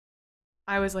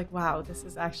I was like, wow, this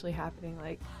is actually happening.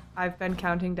 Like, I've been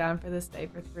counting down for this day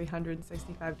for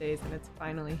 365 days, and it's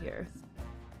finally here.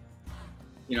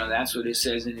 That's what it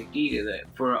says in the Gita,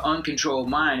 that for an uncontrolled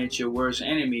mind, it's your worst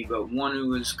enemy, but one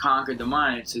who has conquered the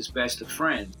mind, it's his best of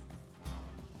friend.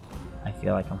 I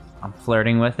feel like I'm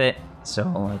flirting with it, so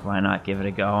like why not give it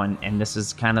a go? And this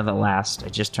is kind of the last. I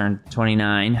just turned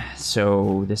 29,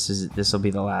 so this will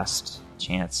be the last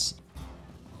chance.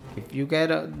 If you get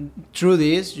through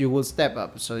this, you will step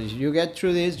up. So if you get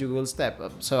through this, you will step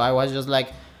up. So I was just like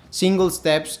single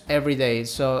steps every day.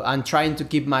 So I'm trying to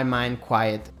keep my mind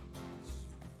quiet.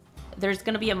 There's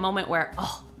going to be a moment where,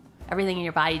 everything in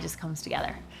your body just comes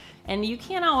together. And you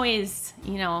can't always,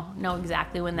 know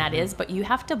exactly when that is, but you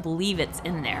have to believe it's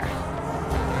in there.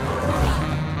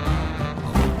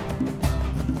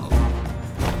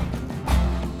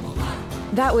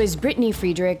 That was Brittany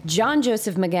Friedrich, John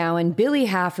Joseph McGowan, Billy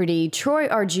Hafferty, Troy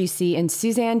RGC, and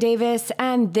Suzanne Davis,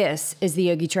 and this is the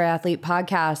Yogi Triathlete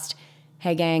Podcast.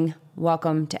 Hey gang,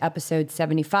 welcome to episode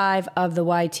 75 of the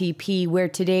YTP, where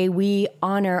today we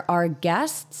honor our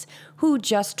guests who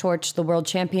just torched the World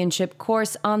Championship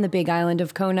course on the Big Island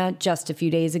of Kona just a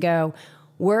few days ago.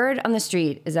 Word on the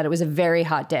street is that it was a very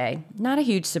hot day. Not a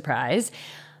huge surprise.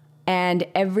 And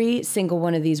every single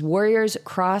one of these warriors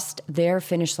crossed their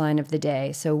finish line of the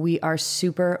day. So we are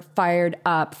super fired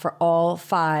up for all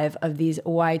 5 of these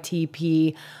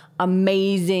YTP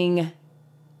amazing,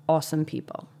 awesome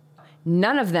people.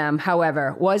 None of them,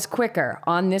 however, was quicker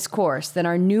on this course than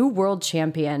our new world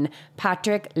champion,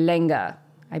 Patrick Lange.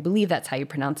 I believe that's how you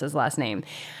pronounce his last name.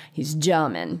 He's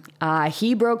German.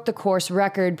 He broke the course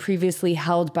record previously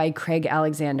held by Craig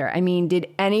Alexander. I mean,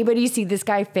 did anybody see this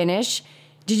guy finish?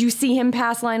 Did you see him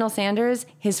pass Lionel Sanders?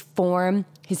 His form,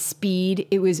 his speed,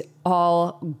 it was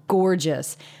all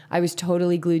gorgeous. I was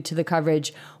totally glued to the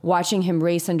coverage. Watching him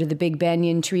race under the big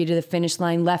banyan tree to the finish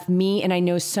line left me, and I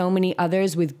know so many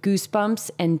others, with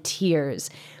goosebumps and tears.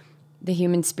 The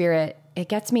human spirit, it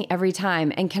gets me every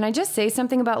time. And can I just say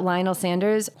something about Lionel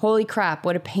Sanders? Holy crap,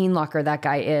 what a pain locker that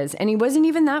guy is. And he wasn't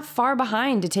even that far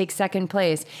behind to take second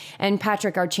place. And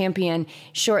Patrick, our champion,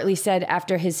 shortly said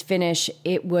after his finish,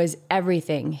 it was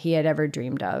everything he had ever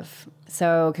dreamed of.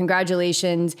 So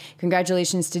congratulations.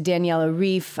 Congratulations to Daniela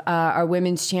Reef, our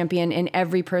women's champion, and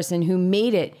every person who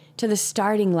made it to the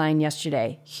starting line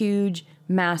yesterday. Huge,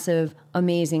 massive,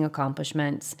 amazing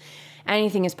accomplishments.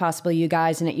 Anything is possible, you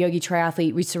guys, and at Yogi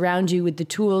Triathlete, we surround you with the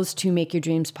tools to make your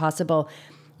dreams possible.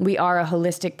 We are a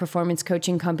holistic performance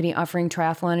coaching company offering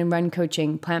triathlon and run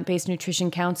coaching, plant-based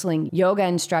nutrition counseling, yoga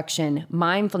instruction,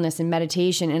 mindfulness and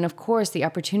meditation, and of course, the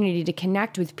opportunity to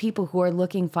connect with people who are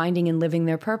looking, finding, and living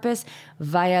their purpose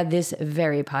via this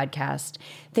very podcast.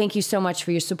 Thank you so much for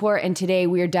your support, and today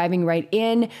we are diving right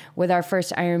in with our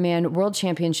first Ironman World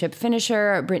Championship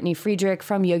finisher, Brittany Friedrich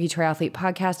from Yogi Triathlete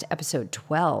Podcast, episode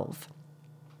 12.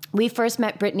 We first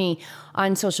met Brittany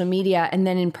on social media and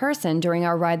then in person during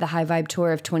our Ride the High Vibe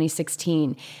tour of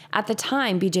 2016. At the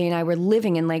time, BJ and I were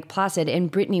living in Lake Placid, and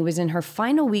Brittany was in her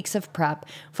final weeks of prep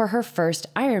for her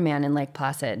first Ironman in Lake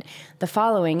Placid. The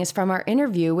following is from our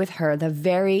interview with her the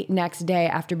very next day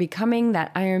after becoming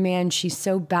that Ironman she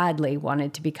so badly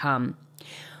wanted to become.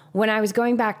 When I was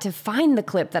going back to find the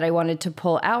clip that I wanted to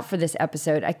pull out for this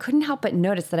episode, I couldn't help but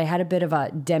notice that I had a bit of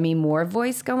a Demi Moore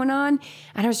voice going on,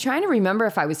 and I was trying to remember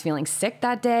if I was feeling sick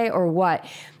that day or what.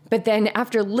 But then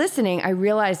after listening, I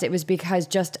realized it was because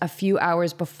just a few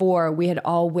hours before, we had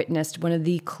all witnessed one of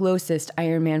the closest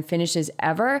Ironman finishes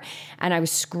ever, and I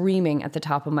was screaming at the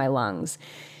top of my lungs.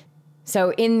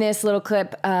 So in this little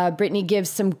clip, Brittany gives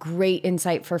some great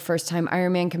insight for first-time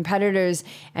Ironman competitors,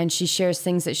 and she shares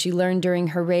things that she learned during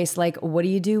her race, like what do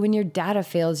you do when your data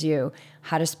fails you,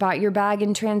 how to spot your bag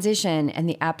in transition, and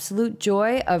the absolute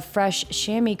joy of fresh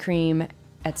chamois cream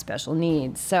at special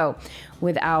needs. So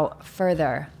without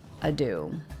further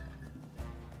ado.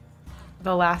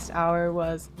 The last hour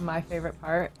was my favorite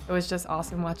part. It was just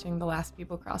awesome watching the last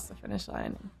people cross the finish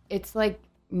line. It's like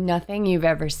nothing you've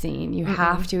ever seen. You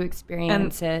have to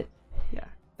experience it. Yeah.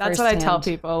 That's what I tell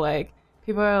people. Like,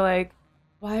 people are like,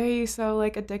 why are you so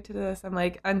like addicted to this? I'm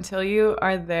like, until you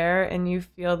are there and you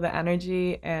feel the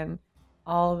energy and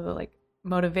all the like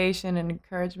motivation and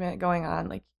encouragement going on,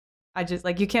 like I just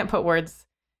like, you can't put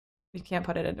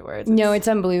it into words. No, it's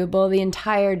unbelievable. The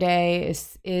entire day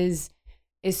is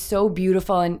so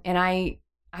beautiful, and I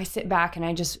sit back and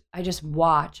I just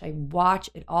watch. I watch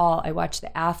it all. I watch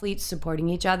the athletes supporting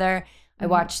each other. I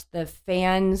watch the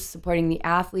fans supporting the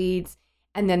athletes,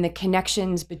 and then the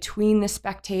connections between the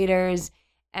spectators.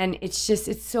 And it's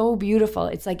so beautiful.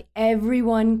 It's like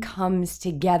everyone comes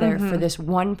together for this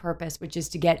one purpose, which is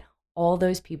to get all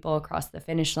those people across the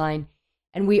finish line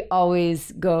And we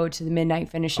always go to the midnight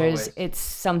finishers. Always. It's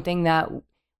something that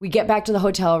we get back to the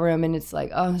hotel room and it's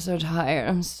like, oh, I'm so tired.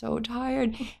 I'm so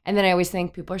tired. And then I always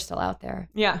think people are still out there.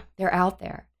 Yeah. They're out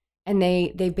there. And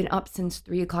they've been up since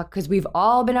 3 o'clock because we've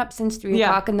all been up since 3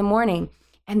 o'clock in the morning.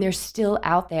 And they're still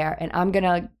out there. And I'm going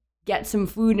to get some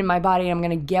food in my body. And I'm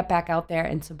going to get back out there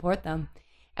and support them.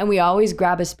 And we always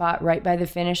grab a spot right by the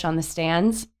finish on the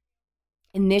stands.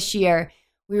 And this year,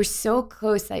 we were so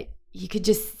close that you could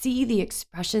just see the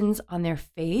expressions on their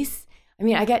face. I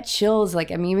mean, I got chills.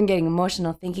 Like, I'm even getting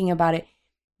emotional thinking about it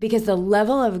because the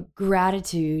level of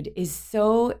gratitude is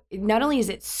so, not only is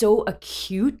it so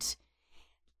acute,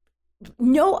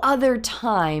 no other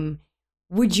time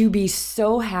would you be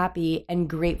so happy and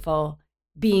grateful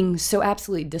being so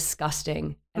absolutely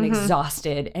disgusting and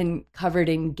exhausted and covered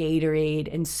in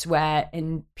Gatorade and sweat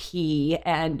and pee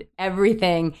and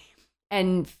everything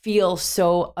and feel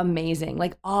so amazing.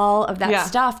 Like all of that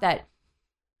stuff that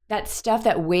stuff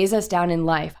that weighs us down in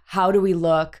life. How do we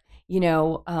look? You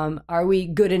know, are we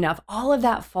good enough? All of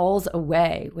that falls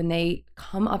away when they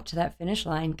come up to that finish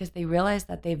line because they realize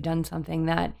that they've done something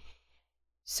that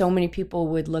so many people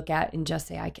would look at and just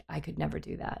say, I could never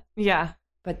do that. Yeah.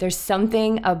 But there's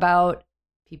something about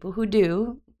people who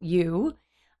do,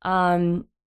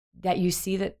 that you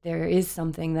see that there is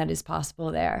something that is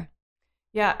possible there.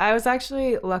 Yeah, I was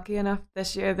actually lucky enough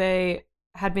this year. They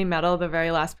had me medal the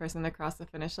very last person to cross the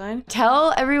finish line.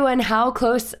 Tell everyone how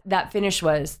close that finish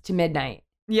was to midnight.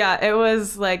 Yeah, it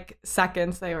was like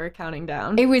seconds they were counting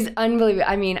down. It was unbelievable.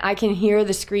 I mean, I can hear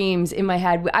the screams in my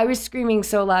head. I was screaming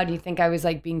so loud you think I was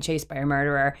like being chased by a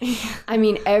murderer. I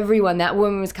mean, everyone, that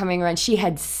woman was coming around. She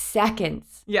had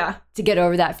seconds to get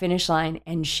over that finish line,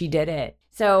 and she did it.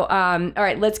 So, all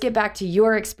right, let's get back to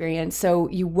your experience. So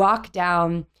you walk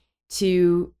down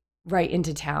to right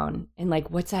into town, and like,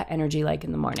 what's that energy like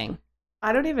in the morning?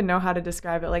 I don't even know how to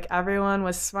describe it. Like, everyone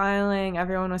was smiling,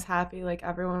 everyone was happy, like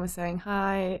everyone was saying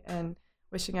hi and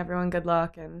wishing everyone good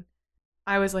luck. And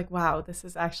I was like, wow, this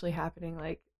is actually happening.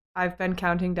 Like, I've been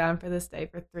counting down for this day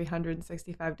for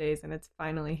 365 days and it's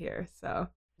finally here. So,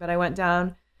 but I went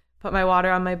down, put my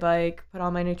water on my bike, put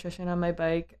all my nutrition on my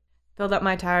bike, filled up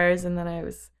my tires, and then I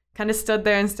was kind of stood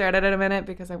there and stared at it a minute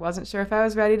because I wasn't sure if I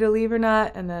was ready to leave or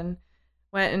not. And then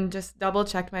went and just double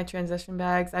checked my transition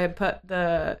bags. I had put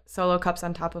the solo cups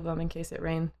on top of them in case it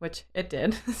rained, which it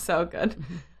did. So good.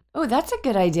 Oh, that's a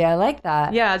good idea. I like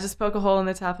that. Yeah, just poke a hole in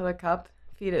the top of the cup,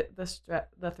 feed it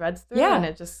the threads through, and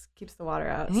it just keeps the water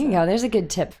out. There you go. There's a good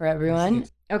tip for everyone.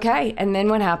 Okay, and then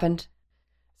what happened?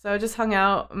 So I just hung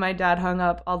out. My dad hung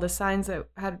up all the signs that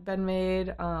had been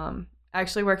made. I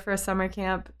actually worked for a summer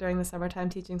camp during the summertime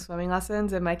teaching swimming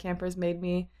lessons, and my campers made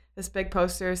me this big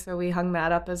poster, so we hung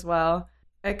that up as well.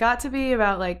 It got to be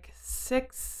about like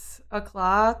 6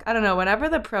 o'clock. I don't know, whenever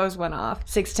the pros went off.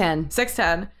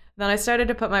 6:10. Then I started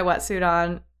to put my wetsuit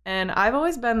on. And I've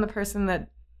always been the person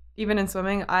that, even in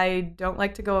swimming, I don't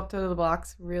like to go up to the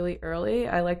blocks really early.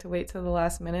 I like to wait till the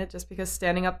last minute just because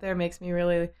standing up there makes me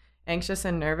really anxious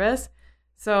and nervous.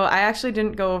 So I actually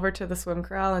didn't go over to the swim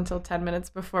corral until 10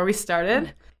 minutes before we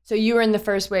started. So you were in the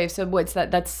first wave. So what's that?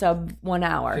 That's sub 1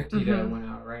 hour. 50 to 1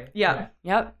 hour, right? Yeah.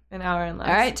 Yep. An hour and less.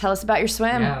 All right. Tell us about your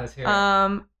swim. Yeah, let's hear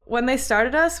it. When they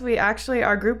started us,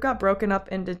 our group got broken up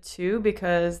into two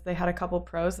because they had a couple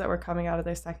pros that were coming out of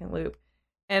their second loop.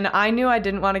 And I knew I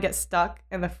didn't want to get stuck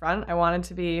in the front. I wanted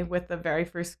to be with the very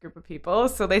first group of people.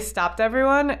 So they stopped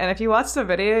everyone. And if you watch the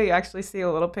video, you actually see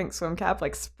a little pink swim cap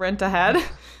like sprint ahead.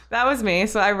 That was me.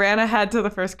 So I ran ahead to the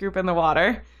first group in the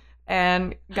water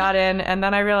and got in. And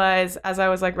then I realized as I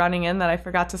was like running in that I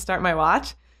forgot to start my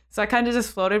watch. So I kind of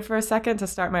just floated for a second to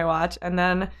start my watch and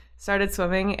then started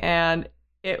swimming. And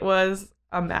it was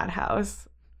a madhouse.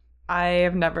 I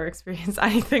have never experienced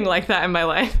anything like that in my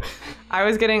life. I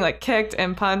was getting like kicked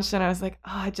and punched and I was like,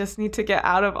 oh, I just need to get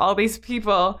out of all these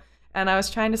people. And I was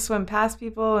trying to swim past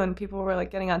people and people were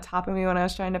like getting on top of me when I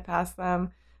was trying to pass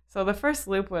them. So the first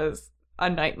loop was a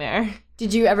nightmare.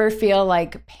 Did you ever feel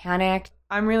like panicked?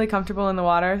 I'm really comfortable in the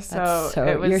water, so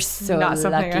it was you're so not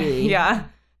something lucky.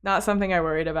 Not something I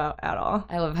worried about at all.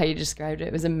 I love how you described it.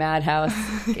 It was a madhouse.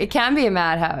 It can be a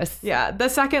madhouse. Yeah, the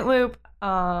second loop,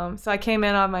 so I came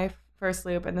in on my first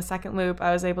loop, and the second loop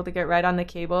I was able to get right on the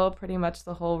cable pretty much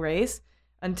the whole race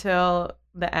until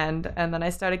the end, and then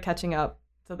I started catching up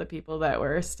to the people that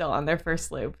were still on their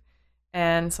first loop,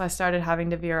 and so I started having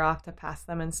to veer off to pass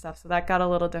them and stuff, so that got a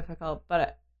little difficult,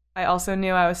 but I also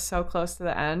knew I was so close to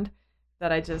the end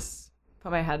that I just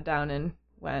put my head down and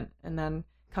went. And then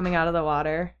coming out of the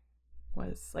water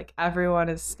was like everyone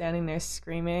is standing there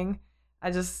screaming. I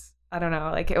I don't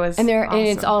know, like it was and awesome. and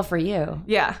it's all for you.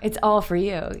 Yeah. It's all for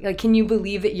you. Like, can you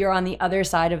believe that you're on the other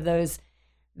side of those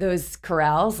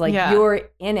corrals? Like you're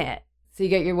in it. So you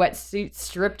get your wetsuit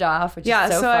stripped off, which is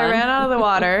so fun. I ran out of the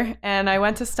water and I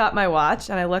went to stop my watch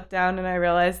and I looked down and I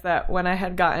realized that when I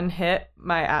had gotten hit,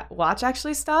 my watch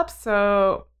actually stopped.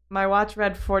 So my watch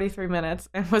read 43 minutes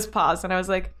and was paused. And I was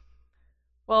like,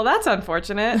 well, that's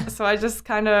unfortunate. So I just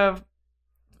kind of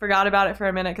forgot about it for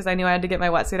a minute because I knew I had to get my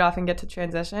wetsuit off and get to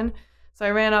transition. So I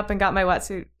ran up and got my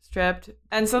wetsuit stripped.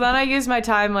 And so then I used my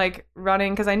time like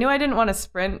running because I knew I didn't want to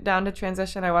sprint down to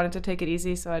transition. I wanted to take it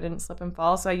easy so I didn't slip and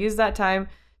fall. So I used that time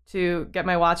to get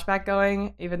my watch back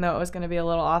going, even though it was going to be a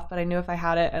little off. But I knew if I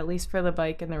had it, at least for the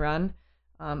bike and the run,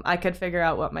 I could figure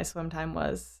out what my swim time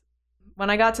was. When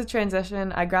I got to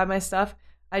transition, I grabbed my stuff.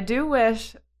 I do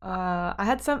wish I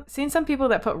had seen some people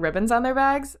that put ribbons on their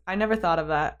bags. I never thought of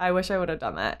that. I wish I would have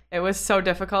done that. It was so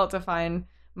difficult to find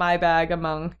my bag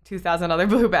among 2,000 other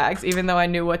blue bags, even though I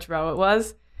knew which row it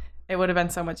was. It would have been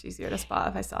so much easier to spot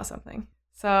if I saw something.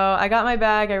 So I got my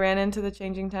bag, I ran into the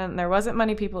changing tent, and there wasn't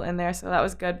many people in there, so that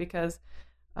was good because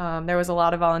there was a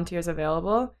lot of volunteers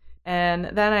available. And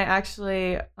then I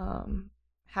actually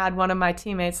had one of my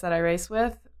teammates that I race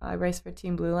with, I raced for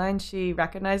Team Blue Line, she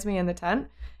recognized me in the tent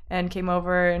and came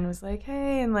over and was like,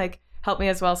 hey, and like helped me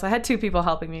as well. So I had 2 people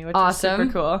helping me, which was super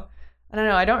cool. I don't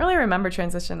know. I don't really remember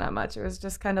transition that much. It was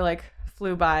just kind of like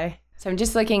flew by. So I'm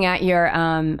just looking at your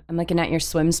I'm looking at your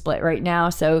swim split right now.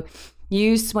 So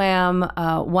you swam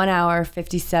 1 hour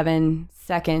 57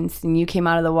 seconds, and you came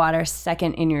out of the water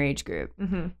second in your age group.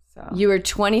 Mm-hmm. So you were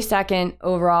 22nd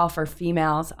overall for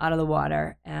females out of the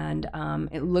water, and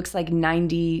it looks like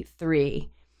 93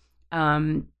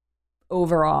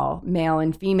 overall, male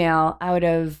and female, out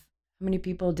of how many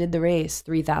people did the race?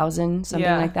 3,000, something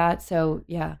like that. So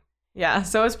yeah. Yeah,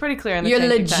 so it's pretty clear in the You're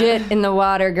legit in the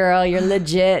water, girl. You're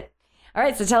legit. All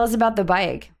right, so tell us about the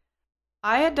bike.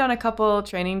 I had done a couple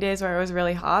training days where it was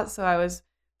really hot, so I was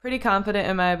pretty confident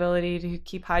in my ability to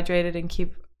keep hydrated and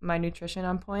keep my nutrition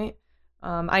on point.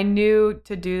 I knew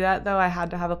to do that, though, I had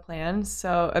to have a plan.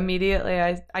 So immediately,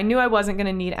 I knew I wasn't going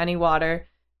to need any water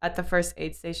at the first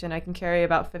aid station. I can carry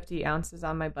about 50 ounces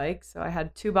on my bike. So I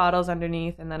had 2 bottles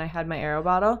underneath, and then I had my Aero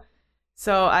bottle.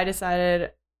 So I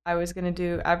decided I was going to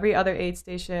do every other aid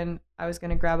station. I was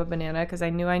going to grab a banana because I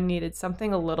knew I needed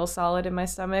something a little solid in my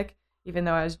stomach, even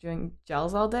though I was doing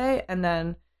gels all day. And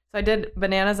then, so I did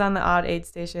bananas on the odd aid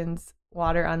stations,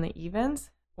 water on the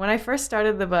evens. When I first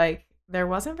started the bike, there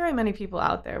wasn't very many people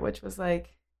out there, which was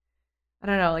like, I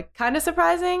don't know, like kind of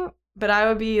surprising. But I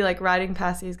would be like riding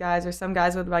past these guys, or some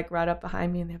guys would like ride up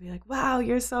behind me and they'd be like, wow,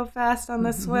 you're so fast on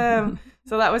the swim.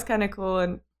 So that was kind of cool.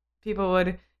 And people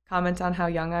would comment on how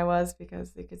young I was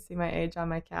because they could see my age on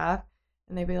my calf,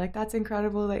 and they'd be like, that's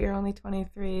incredible that you're only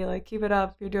 23, like keep it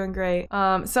up, you're doing great.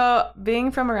 So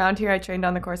being from around here, I trained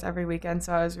on the course every weekend,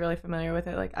 so I was really familiar with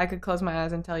it. Like I could close my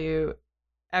eyes and tell you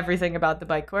everything about the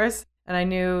bike course, and I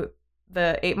knew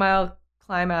the 8-mile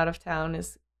climb out of town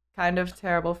is kind of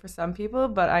terrible for some people,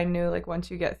 but I knew like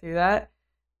once you get through that,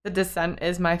 the descent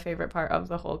is my favorite part of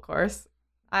the whole course.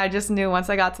 I just knew once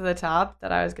I got to the top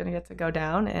that I was going to get to go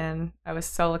down, and I was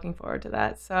so looking forward to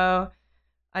that. So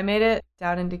I made it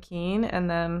down into Keene, and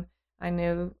then I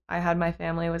knew I had my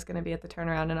family was going to be at the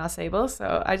turnaround in AuSable,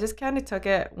 so I just kind of took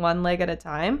it one leg at a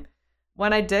time.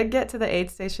 When I did get to the aid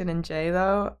station in Jay,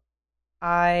 though,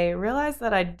 I realized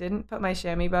that I didn't put my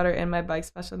chamois butter in my bike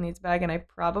special needs bag, and I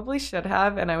probably should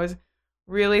have, and I was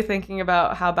really thinking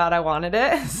about how bad I wanted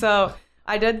it. So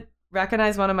I did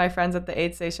recognize one of my friends at the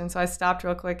aid station, so I stopped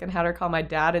real quick and had her call my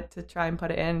dad to try and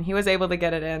put it in. He was able to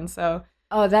get it in. So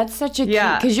oh, that's such a key,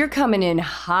 because you're coming in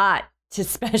hot to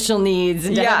special needs,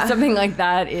 and to have something like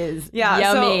that is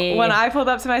yummy. So when I pulled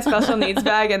up to my special needs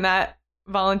bag and that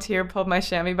volunteer pulled my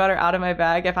chamois butter out of my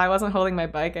bag, if I wasn't holding my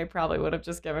bike, I probably would have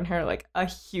just given her like a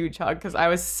huge hug because I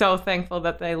was so thankful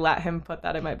that they let him put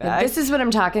that in my bag. This is what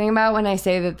I'm talking about when I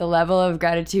say that the level of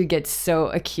gratitude gets so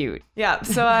acute. Yeah,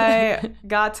 so I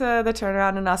got to the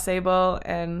turnaround in AuSable,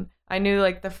 and I knew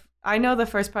like I know the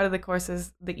first part of the course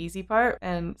is the easy part,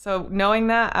 and so knowing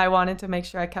that, I wanted to make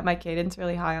sure I kept my cadence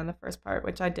really high on the first part,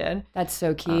 which I did. That's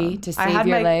so key to save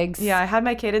your legs. Yeah, I had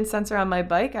my cadence sensor on my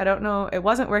bike. I don't know, it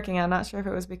wasn't working. I'm not sure if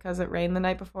it was because it rained the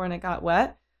night before and it got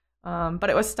wet,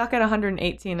 but it was stuck at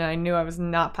 118, and I knew I was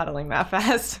not pedaling that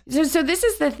fast. So this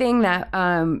is the thing that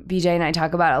BJ and I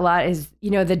talk about a lot is, you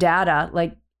know, the data,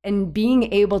 like, and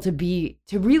being able to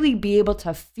really be able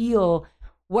to feel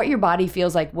what your body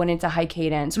feels like when it's a high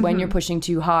cadence, when you're pushing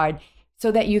too hard,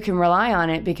 so that you can rely on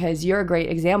it, because you're a great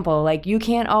example. Like, you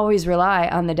can't always rely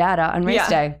on the data on race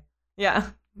day. Yeah.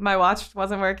 My watch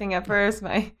wasn't working at first.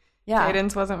 My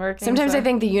cadence wasn't working. Sometimes I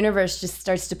think the universe just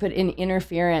starts to put in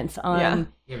interference on.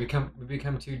 Yeah, we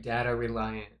become too data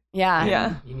reliant. Yeah.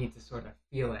 Yeah. You need to sort of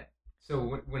feel it.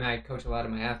 So when I coach a lot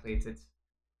of my athletes,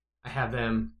 I have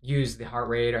them use the heart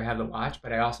rate or have the watch,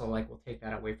 but I also will take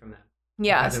that away from them.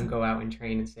 Yeah. Have them go out and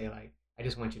train and say I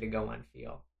just want you to go on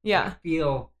feel. Yeah.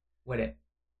 Feel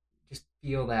just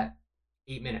feel that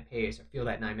 8-minute pace, or feel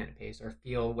that 9-minute pace, or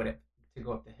feel to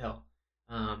go up the hill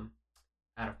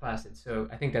out of Placid. So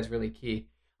I think that's really key.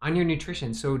 On your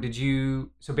nutrition, so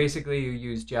basically you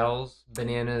use gels,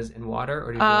 bananas, and water,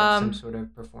 or did you have some sort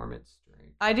of performance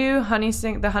drink? I do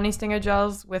the Honey Stinger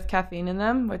gels with caffeine in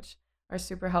them, which are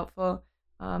super helpful.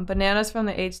 Bananas from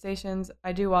the aid stations.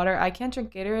 I do water. I can't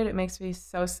drink Gatorade. It makes me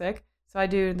so sick. So I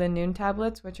do the Noon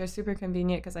tablets, which are super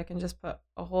convenient because I can just put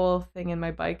a whole thing in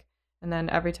my bike. And then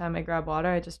every time I grab water,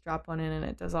 I just drop one in and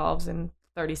it dissolves in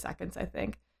 30 seconds, I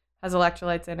think. Has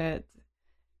electrolytes in it,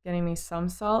 getting me some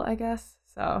salt, I guess.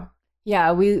 So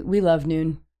yeah, we love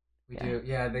Noon. We do.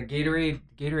 Yeah, the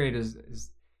Gatorade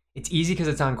is it's easy because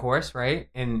it's on course, right?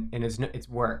 And it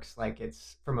works.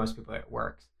 It's for most people it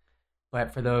works.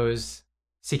 But for those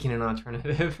seeking an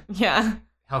alternative,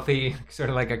 healthy, sort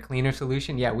of a cleaner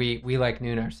solution, we like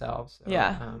Noon ourselves.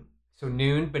 So, so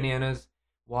Noon, bananas,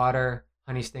 water,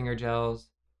 Honey Stinger gels.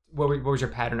 What was your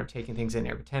pattern of taking things in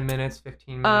every 10 minutes,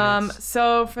 15 minutes?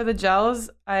 So for the gels,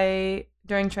 I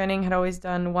during training had always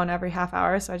done one every half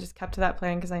hour, so I just kept to that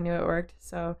plan because I knew it worked.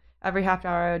 So every half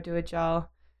hour I would do a gel,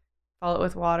 follow it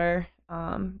with water.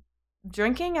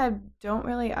 Drinking, I don't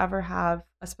really ever have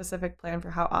a specific plan for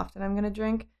how often I'm going to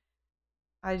drink.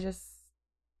 I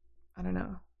don't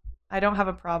know. I don't have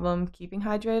a problem keeping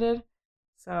hydrated,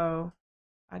 so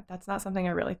that's not something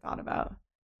I really thought about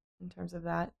in terms of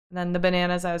that. And then the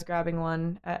bananas, I was grabbing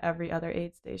one at every other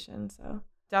aid station. So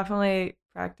definitely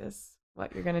practice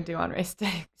what you're going to do on race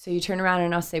day. So you turn around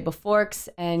in Au Sable Forks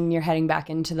and you're heading back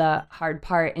into the hard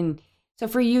part. And so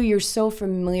for you, you're so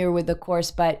familiar with the course,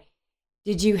 but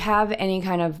did you have any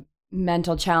kind of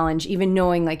mental challenge, even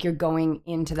knowing you're going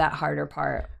into that harder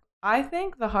part? I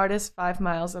think the hardest 5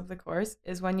 miles of the course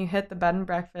is when you hit the bed and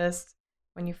breakfast,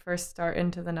 when you first start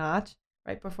into the notch,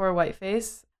 right before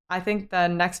Whiteface. I think the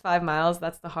next 5 miles,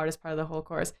 that's the hardest part of the whole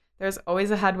course. There's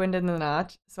always a headwind in the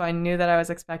notch, so I knew that I was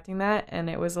expecting that, and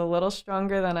it was a little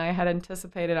stronger than I had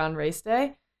anticipated on race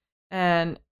day.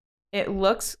 And it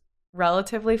looks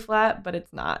relatively flat, but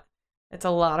it's not. It's a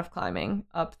lot of climbing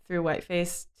up through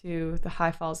Whiteface to the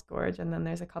High Falls Gorge, and then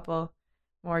there's a couple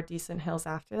more decent hills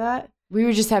after that. We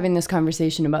were just having this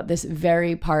conversation about this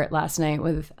very part last night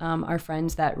with our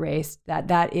friends that raced,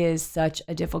 that is such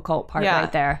a difficult part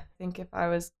right there. I think if I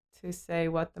was to say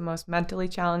what the most mentally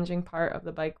challenging part of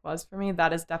the bike was for me,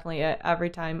 that is definitely it. Every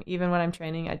time, even when I'm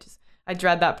training, I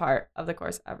dread that part of the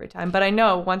course every time. But I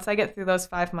know once I get through those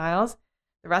 5 miles,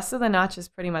 the rest of the notch is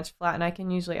pretty much flat, and I can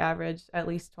usually average at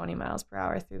least 20 miles per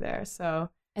hour through there. So,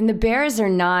 and the bears are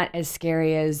not as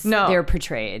scary as they're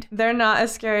portrayed. They're not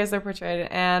as scary as they're portrayed.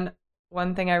 And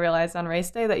one thing I realized on race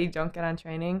day that you don't get on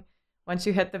training, once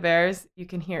you hit the bears, you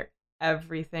can hear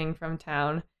everything from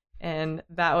town. And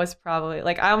that was probably,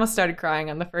 I almost started crying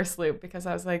on the first loop because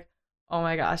I was like, oh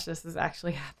my gosh, this is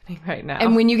actually happening right now.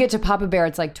 And when you get to Papa Bear,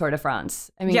 it's like Tour de France.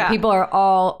 I mean, people are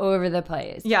all over the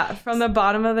place. Yeah, from the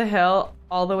bottom of the hill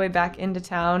all the way back into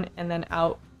town and then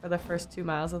out for the first 2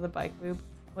 miles of the bike loop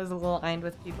was lined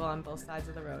with people on both sides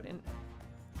of the road. And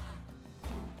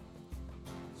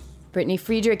Brittany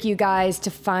Friedrich, you guys, to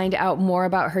find out more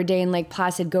about her day in Lake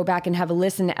Placid, go back and have a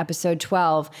listen to episode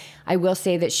 12. I will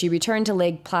say that she returned to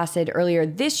Lake Placid earlier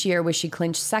this year, where she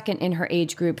clinched second in her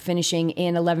age group, finishing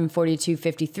in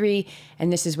 11:42.53,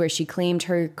 and this is where she claimed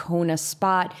her Kona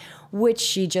spot, which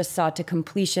she just saw to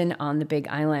completion on the Big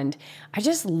Island. I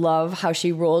just love how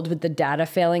she rolled with the data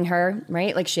failing her,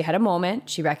 right? She had a moment,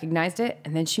 she recognized it,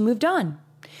 and then she moved on.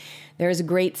 There is a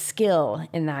great skill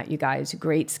in that, you guys,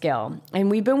 great skill. And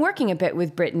we've been working a bit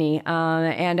with Brittany,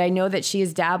 and I know that she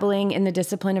is dabbling in the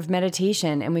discipline of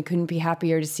meditation, and we couldn't be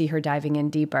happier to see her diving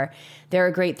in deeper. There are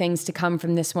great things to come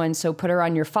from this one, so put her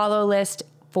on your follow list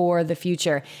for the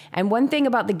future. And one thing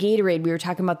about the Gatorade, we were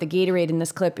talking about the Gatorade in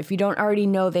this clip. If you don't already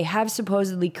know, they have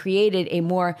supposedly created a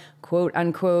more quote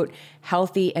unquote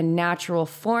healthy and natural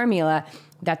formula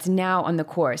that's now on the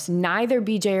course. Neither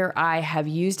BJ or I have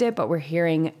used it, but we're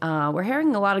hearing a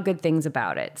lot of good things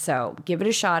about it. So give it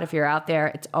a shot if you're out there.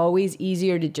 It's always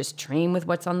easier to just train with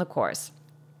what's on the course.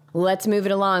 Let's move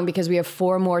it along because we have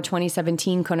 4 more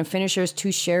 2017 Kona finishers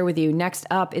to share with you. Next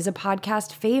up is a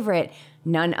podcast favorite,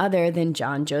 none other than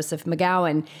John Joseph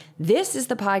McGowan. This is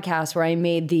the podcast where I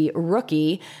made the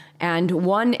rookie and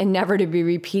one and never to be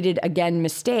repeated again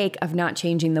mistake of not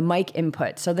changing the mic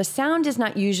input. So the sound is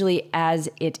not usually as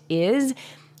it is,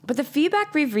 but the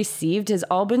feedback we've received has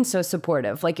all been so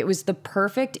supportive. Like, it was the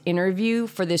perfect interview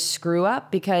for this screw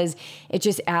up because it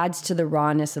just adds to the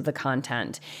rawness of the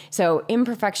content. So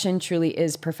imperfection truly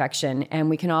is perfection, and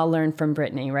we can all learn from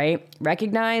Brittany, right?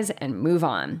 Recognize and move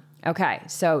on. Okay,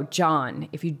 so John,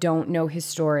 if you don't know his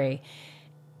story,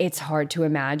 it's hard to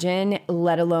imagine,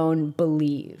 let alone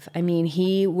believe. I mean,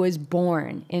 he was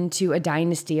born into a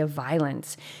dynasty of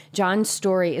violence. John's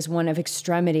story is one of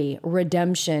extremity,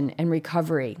 redemption, and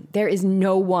recovery. There is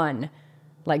no one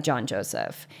like John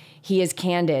Joseph. He is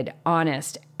candid,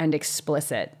 honest, and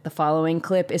explicit. The following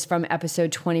clip is from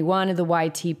episode 21 of the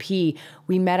YTP.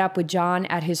 We met up with John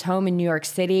at his home in New York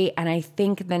City, and I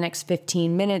think the next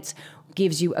 15 minutes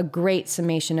gives you a great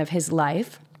summation of his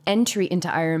life, entry into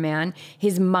Ironman,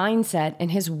 his mindset,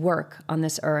 and his work on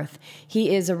this earth.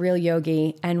 He is a real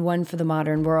yogi and one for the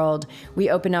modern world. We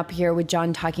open up here with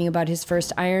John talking about his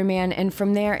first Ironman, and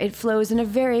from there it flows in a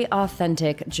very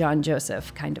authentic John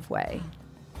Joseph kind of way.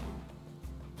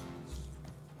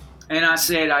 And I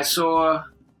said, I saw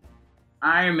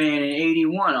Ironman in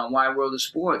 81 on Wide World of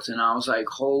Sports, and I was like,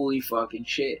 holy fucking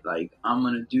shit, like, I'm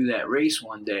gonna do that race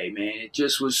one day, man. It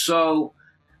just was so...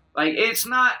 Like, it's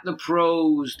not the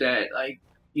pros that, like,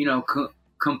 you know,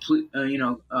 complete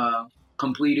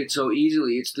it so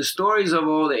easily. It's the stories of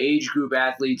all the age group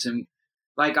athletes and,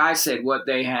 like I said, what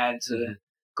they had to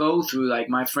go through. Like,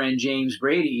 my friend James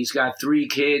Brady, he's got 3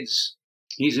 kids.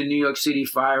 He's a New York City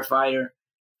firefighter,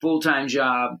 full-time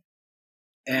job,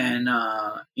 and,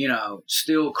 you know,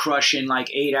 still crushing, like,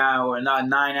 9-hour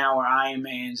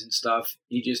Ironmans and stuff.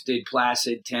 He just did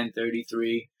Placid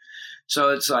 10:33.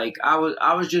 So it's like I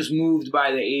was just moved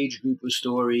by the age group of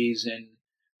stories, and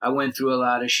I went through a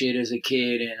lot of shit as a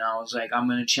kid, and I was like, I'm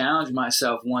going to challenge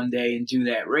myself one day and do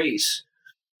that race.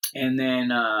 And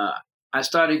then I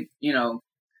started, you know,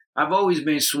 I've always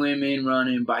been swimming,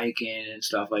 running, biking, and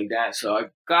stuff like that. So I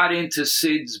got into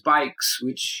Sid's Bikes,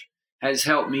 which has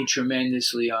helped me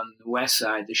tremendously on the west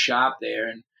side, the shop there.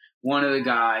 And one of the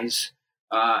guys,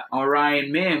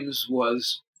 Orion Mims,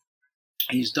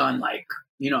 he's done like,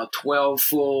 you know, 12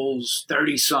 fulls,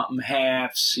 30-something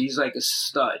halves. He's like a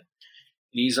stud. And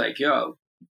he's like, yo,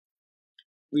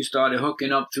 we started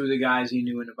hooking up through the guys he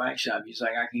knew in the bike shop. He's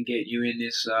like, I can get you in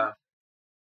this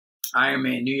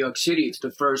Ironman New York City. It's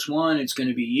the first one. It's going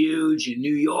to be huge in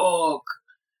New York.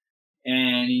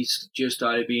 And he's just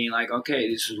started being like, okay,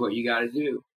 this is what you got to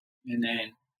do. And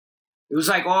then it was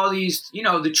like all these, you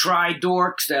know, the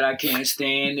tri-dorks that I can't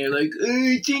stand. They're like,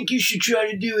 I think you should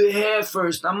try to do it half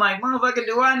first. I'm like, motherfucker,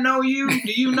 do I know you?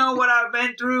 Do you know what I've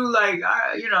been through? Like,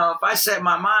 you know, if I set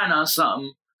my mind on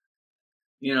something,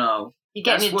 you know. You're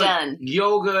getting it done.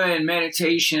 Yoga and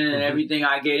meditation and everything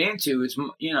I get into, it's,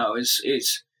 you know, it's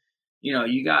you know,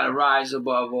 you got to rise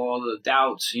above all the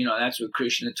doubts. You know, that's what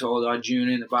Krishna told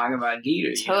Arjuna in the Bhagavad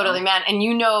Gita. Totally, you know? Man. And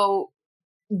you know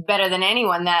better than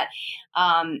anyone that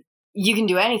you can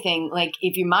do anything, like,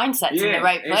 if your mindset's in the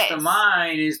right place. It's the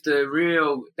mind is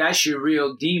that's your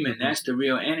real demon. That's the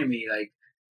real enemy. Like,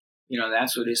 you know,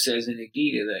 that's what it says in the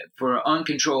Gita, that for an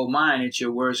uncontrolled mind, it's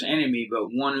your worst enemy, but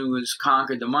one who has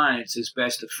conquered the mind, it's his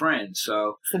best of friends.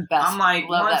 So it's the best. I'm like,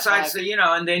 once I say, you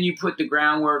know, and then you put the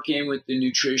groundwork in with the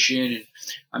nutrition. And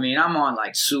I mean, I'm on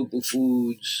like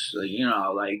superfoods, you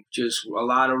know, like just a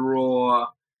lot of raw.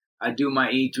 I do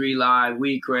my E3 Live,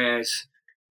 wheatgrass.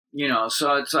 You know,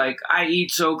 so it's like I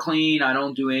eat so clean. I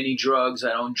don't do any drugs. I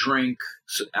don't drink.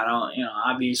 I don't, you know,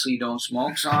 obviously don't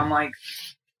smoke. So I'm like,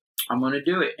 I'm going to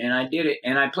do it. And I did it.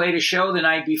 And I played a show the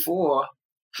night before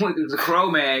with the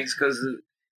Cro-Mags because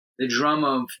the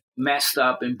drummer messed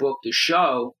up and booked the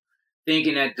show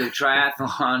thinking that the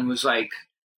triathlon was like,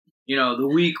 you know, the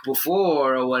week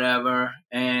before or whatever.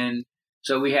 And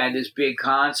so we had this big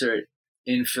concert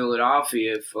in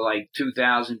Philadelphia for like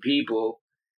 2,000 people.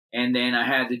 And then I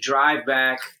had to drive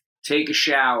back, take a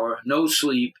shower, no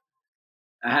sleep.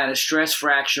 I had a stress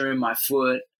fracture in my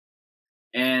foot.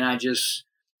 And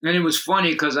it was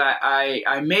funny because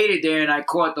I made it there and I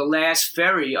caught the last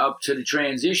ferry up to the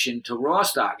transition to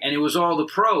Rostock. And it was all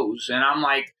the pros. And I'm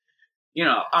like, you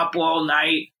know, up all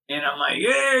night. And I'm like,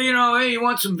 yeah, you know, hey, you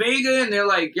want some Vega? And they're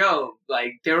like, yo,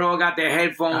 like, they're all got their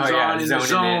headphones on in the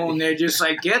zone. They're just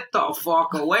like, get the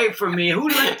fuck away from me. Who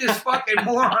let this fucking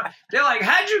moron? They're like,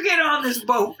 how'd you get on this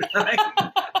boat? Like,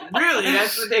 really?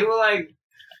 That's what they were like.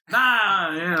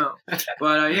 Nah, you know.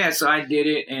 But, yeah, so I did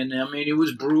it. And, I mean, it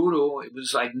was brutal. It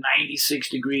was like 96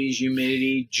 degrees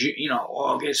humidity, you know,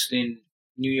 August in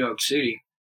New York City.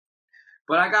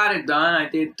 But I got it done. I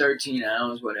did 13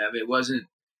 hours, whatever. It wasn't,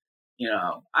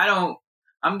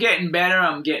 I'm getting better.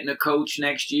 I'm getting a coach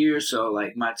next year, so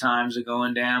like my times are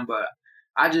going down, but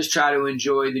I just try to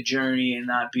enjoy the journey and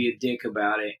not be a dick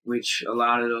about it, which a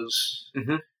lot of those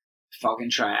fucking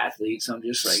triathletes, I'm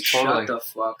just like, shut the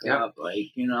fuck up,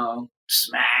 like,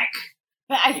 smack.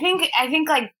 But I think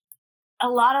like a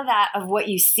lot of that of what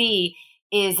you see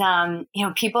is,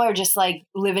 people are just like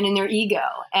living in their ego,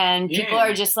 and people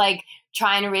are just like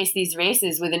trying to race these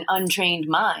races with an untrained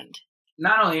mind.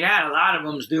 Not only that, a lot of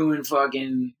them's doing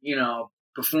fucking,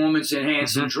 performance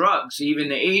enhancing drugs. Even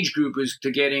the age group is to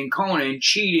get in Kona and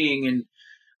cheating. And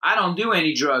I don't do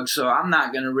any drugs, so I'm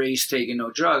not going to race taking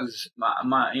no drugs.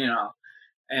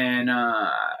 And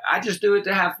I just do it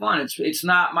to have fun. It's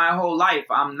not my whole life.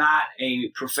 I'm not a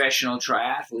professional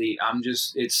triathlete.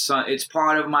 It's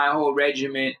part of my whole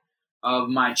regiment of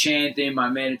my chanting, my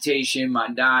meditation, my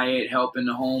diet, helping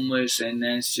the homeless. And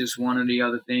then it's just one of the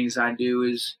other things I do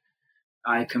is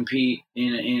I compete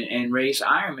and race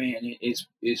Ironman.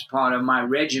 It's part of my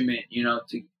regiment,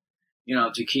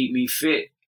 to keep me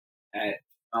fit.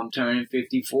 I'm turning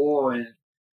 54 and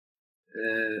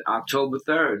October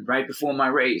 3rd, right before my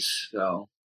race. So,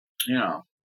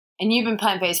 And you've been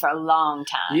plant-based for a long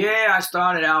time. Yeah, I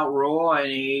started out raw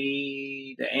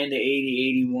in the end of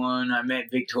 80, 81. I met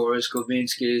Viktoras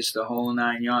Kulvinskas, the whole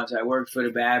 9 yards. I worked for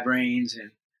the Bad Brains, and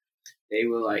they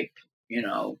were like,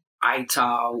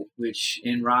 Ital, which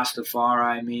in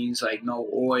Rastafari means like no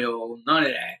oil, none of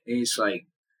that. It's like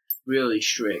really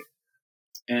strict.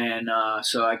 And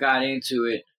so I got into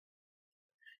it.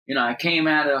 I came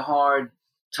out of a hard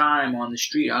time on the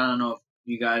street. I don't know if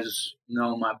you guys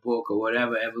know my book or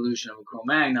whatever, Evolution of a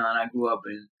Cro-Magnon. I grew up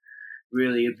in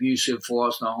really abusive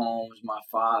foster homes. My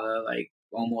father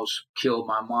almost killed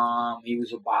my mom. He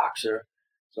was a boxer.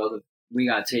 So we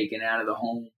got taken out of the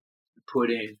home, put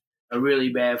in a really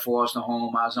bad foster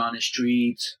home. I was on the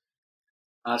streets.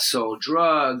 I sold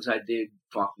drugs. I did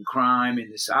fucking crime.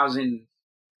 I was in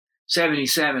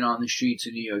 77 on the streets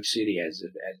of New York City as a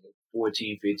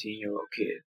 14, 15-year-old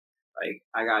kid. Like,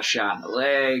 I got shot in the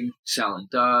leg, selling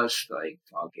dust,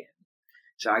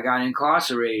 So I got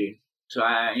incarcerated. So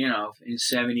I, in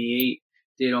 78,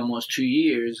 did almost 2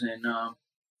 years. And,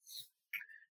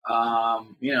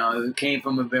 it came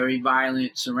from a very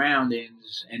violent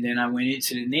surroundings. And then I went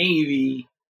into the Navy.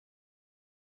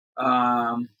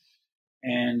 I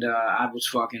was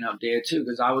fucking up there too,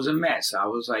 because I was a mess. I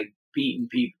was like beating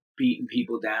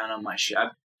people down on my ship. I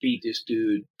beat this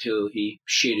dude till he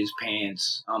shit his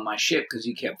pants on my ship because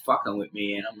he kept fucking with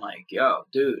me. And I'm like, yo,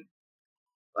 dude,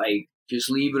 just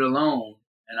leave it alone.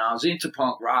 And I was into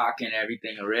punk rock and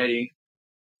everything already.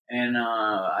 And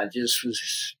I just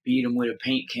was beat him with a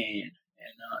paint can.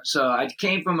 And so I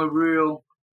came from a real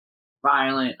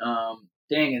violent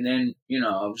thing. And then,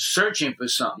 I was searching for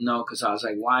something, though, because I was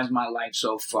like, why is my life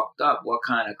so fucked up? What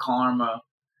kind of karma,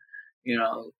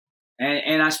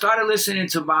 And I started listening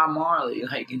to Bob Marley, in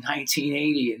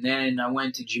 1980. And then I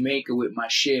went to Jamaica with my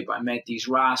ship. I met these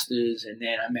Rastas, and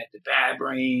then I met the Bad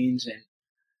Brains. And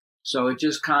so it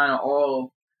just kind of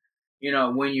all...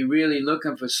 when you're really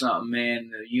looking for something,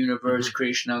 man, the universe,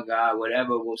 Krishna, God,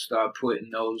 whatever, will start putting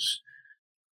those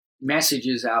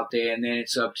messages out there, and then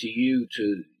it's up to you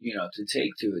to, to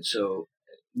take to it. So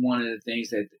one of the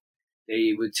things that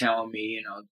they were telling me,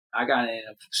 I got in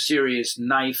a serious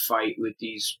knife fight with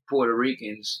these Puerto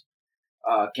Ricans,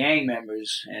 gang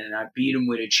members, and I beat them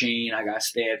with a chain. I got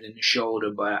stabbed in the shoulder,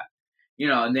 but,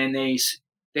 and then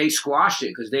they squashed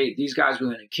it because these guys were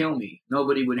going to kill me.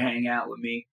 Nobody would hang out with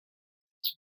me.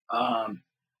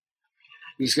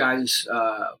 These guys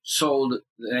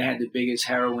they had the biggest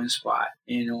heroin spot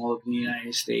in all of the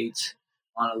United States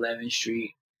on 11th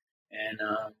Street. And,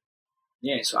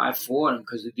 so I fought him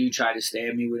because the dude tried to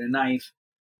stab me with a knife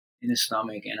in the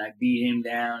stomach, and I beat him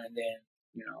down. And then,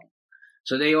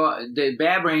 so the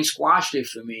Bad Brains squashed it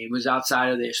for me. It was outside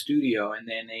of their studio, and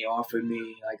then they offered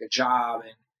me a job,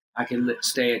 and I could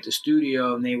stay at the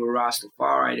studio, and they were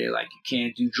Rastafari. They're like, you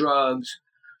can't do drugs.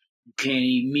 You can't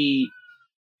eat meat.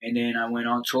 And then I went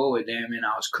on tour with them, and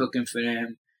I was cooking for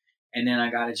them. And then I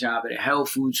got a job at a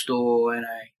health food store, and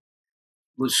I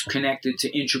was connected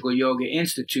to Integral Yoga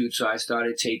Institute. So I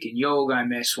started taking yoga. I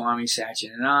met Swami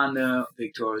Satchidananda,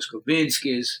 Viktoras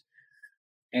Kulvinskas.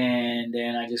 And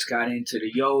then I just got into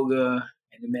the yoga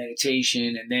and the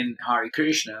meditation. And then Hare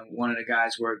Krishna, one of the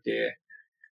guys worked there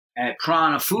at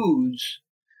Prana Foods,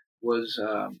 we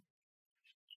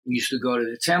used to go to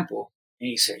the temple. And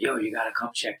he said, yo, you got to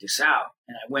come check this out.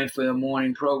 And I went for the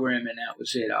morning program, and that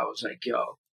was it. I was like,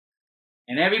 yo.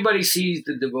 And everybody sees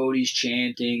the devotees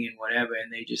chanting and whatever,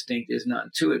 and they just think there's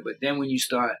nothing to it. But then when you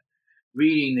start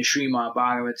reading the Srimad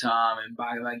Bhagavatam and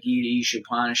Bhagavad Gita, Isha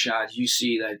Upanishads, you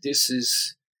see that this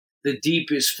is the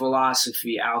deepest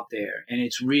philosophy out there. And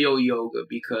it's real yoga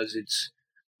because it's,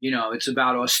 it's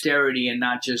about austerity and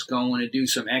not just going to do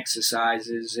some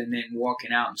exercises and then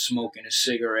walking out and smoking a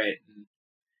cigarette. And,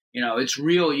 it's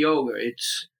real yoga.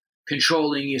 It's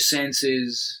controlling your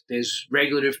senses. There's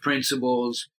regulative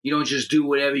principles. You don't just do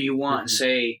whatever you want and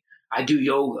say, I do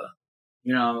yoga.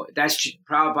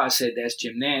 Prabhupada said that's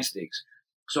gymnastics.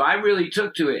 So I really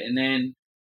took to it. And then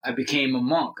I became a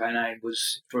monk. And I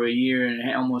was, for a year and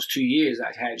almost 2 years,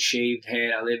 I had shaved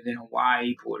head. I lived in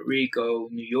Hawaii, Puerto Rico,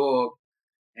 New York,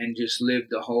 and just lived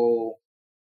the whole,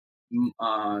 monk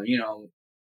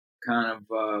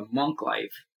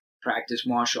life. Practiced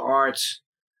martial arts.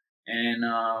 And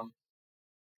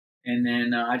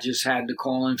then I just had the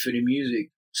calling for the music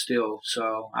still.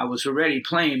 So I was already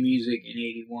playing music in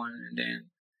 81, and then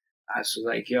I was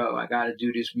like, yo, I got to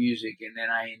do this music. And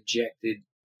then I injected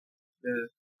the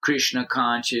Krishna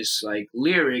conscious,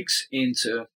 lyrics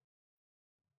into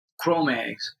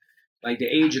Cro-Mags. Like the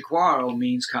Age of Quarrel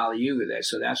means Kali Yuga.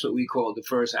 So that's what we call the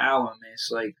first album.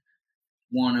 It's like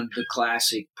one of the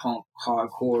classic punk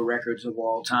hardcore records of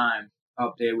all time,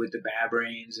 up there with the Bad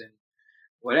Brains and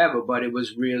whatever, but it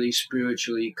was really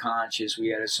spiritually conscious. We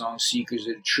had a song, Seekers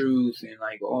of the Truth, and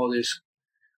all this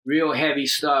real heavy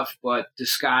stuff, but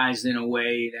disguised in a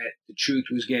way that the truth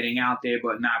was getting out there,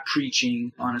 but not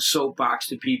preaching on a soapbox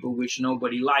to people, which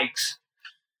nobody likes.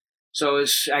 So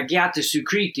it's Agyata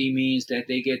Sukriti means that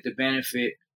they get the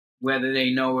benefit whether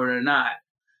they know it or not.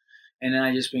 And then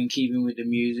I just been keeping with the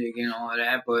music and all of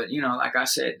that. But, like I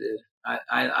said,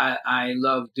 I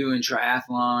love doing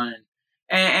triathlon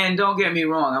and don't get me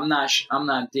wrong, I'm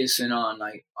not dissing on,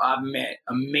 I've met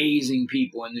amazing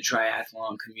people in the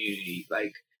triathlon community.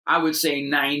 I would say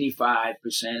 95%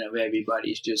 of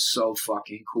everybody is just so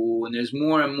fucking cool. And there's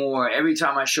more and more every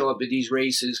time I show up at these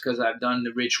races, because I've done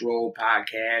the Rich Roll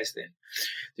podcast and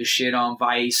the shit on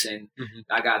Vice, and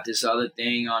I got this other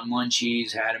thing on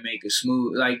Munchies, how to make a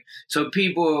smoothie. So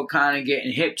people are kind of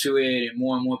getting hip to it, and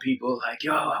more people are like,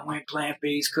 yo, I went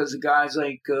plant-based because of guys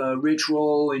like Rich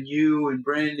Roll and you and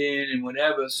Brendan and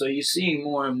whatever. So you're seeing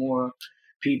more and more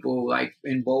people.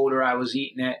 In Boulder, I was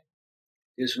eating at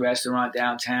this restaurant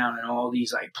downtown, and all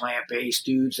these plant-based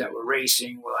dudes that were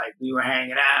racing were we were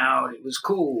hanging out. It was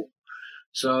cool.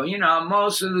 So,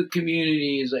 most of the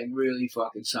community is really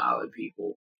fucking solid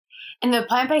people. And the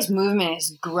plant-based movement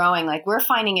is growing. We're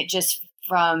finding it just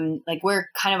from, we're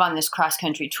kind of on this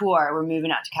cross-country tour. We're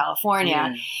moving out to California.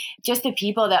 Yeah. Just the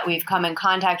people that we've come in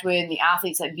contact with, the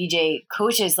athletes that BJ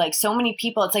coaches, so many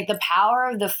people, it's the power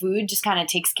of the food just kind of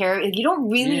takes care of it. You don't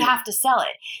really have to sell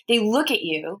it. They look at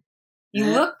you. You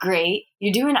look great.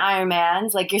 You're doing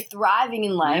Ironmans. You're thriving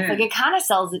in life. It kind of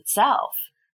sells itself.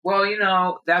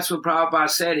 Well, that's what Prabhupada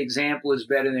said. Example is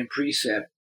better than precept.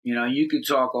 You could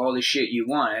talk all the shit you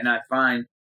want. And I find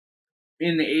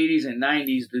in the 80s and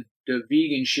 90s, the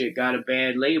vegan shit got a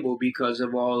bad label because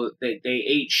of all that they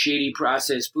ate shitty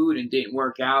processed food and didn't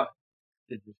work out.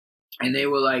 And they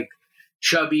were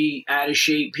chubby, out of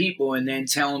shape people, and then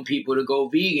telling people to go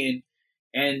vegan.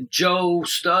 And Joe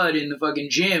Stud in the fucking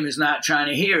gym is not trying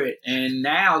to hear it. And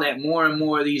now that more and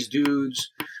more of these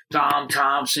dudes, Tom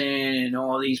Thompson and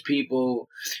all these people,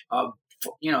 the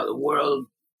world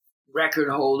record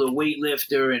holder,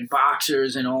 weightlifter and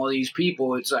boxers and all these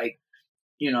people, it's they're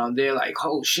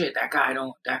oh shit, that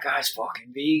guy's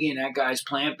fucking vegan, that guy's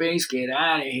plant-based, get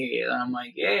out of here. And I'm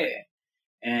yeah.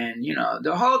 And,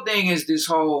 the whole thing is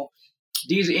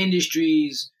these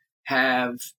industries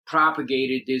have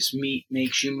propagated this meat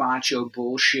makes you macho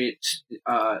bullshit,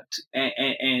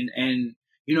 and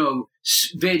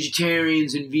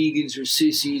vegetarians and vegans are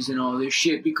sissies and all this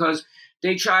shit because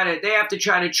they have to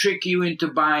try to trick you into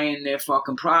buying their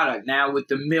fucking product. Now with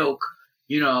the milk,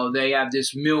 they have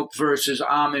this milk versus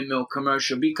almond milk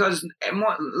commercial because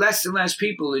less and less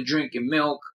people are drinking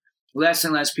milk, less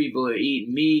and less people are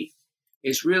eating meat.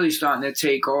 It's really starting to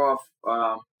take off,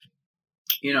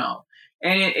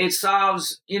 And it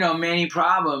solves, many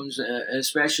problems,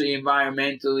 especially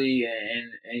environmentally.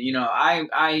 And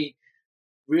I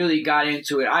really got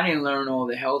into it. I didn't learn all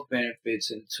the health benefits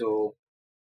until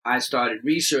I started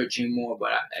researching more.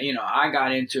 But, I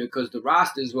got into it because the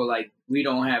Rastas were we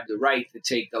don't have the right to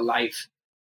take the life.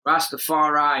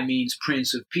 Rastafari means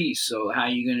Prince of Peace. So how are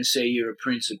you going to say you're a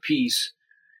Prince of Peace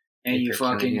and you're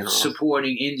fucking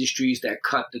supporting industries that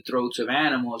cut the throats of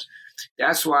animals?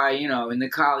 That's why, in the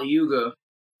Kali Yuga,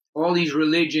 all these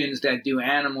religions that do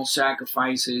animal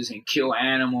sacrifices and kill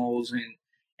animals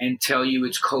and tell you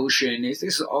it's kosher. And this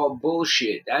is all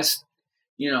bullshit. That's,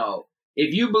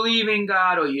 if you believe in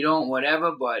God or you don't,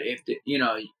 whatever, but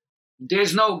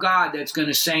there's no God that's going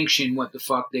to sanction what the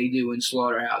fuck they do in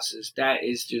slaughterhouses. That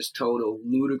is just total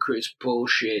ludicrous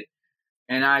bullshit.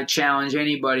 And I challenge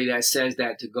anybody that says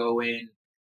that to go in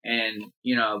and,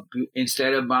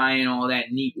 instead of buying all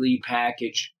that neatly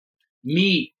packaged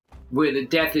meat where the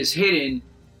death is hidden,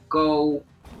 go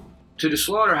to the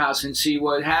slaughterhouse and see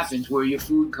what happens, where your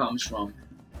food comes from.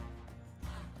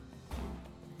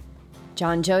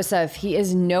 John Joseph, he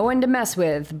is no one to mess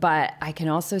with, but I can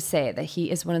also say that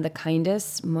he is one of the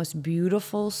kindest, most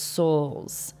beautiful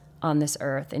souls on this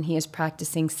earth, and he is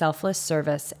practicing selfless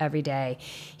service every day.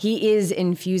 He is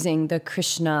infusing the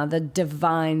Krishna, the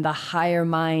divine, the higher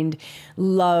mind,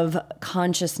 love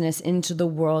consciousness into the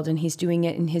world, and he's doing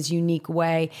it in his unique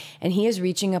way. And he is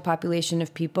reaching a population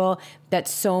of people that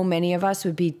so many of us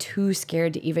would be too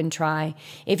scared to even try.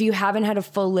 If you haven't had a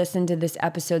full listen to this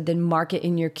episode, then mark it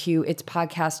in your queue. It's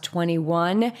podcast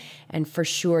 21, and for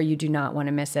sure you do not want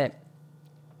to miss it.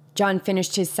 John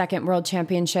finished his second world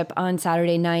championship on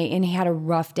Saturday night, and he had a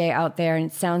rough day out there, and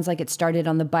it sounds like it started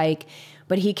on the bike.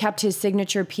 But he kept his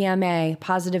signature PMA,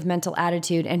 positive mental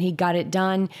attitude, and he got it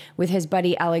done with his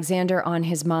buddy Alexander on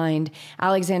his mind.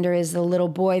 Alexander is the little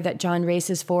boy that John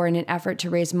races for in an effort to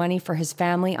raise money for his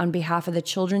family on behalf of the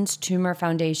Children's Tumor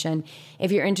Foundation.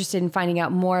 If you're interested in finding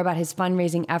out more about his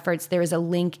fundraising efforts, there is a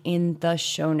link in the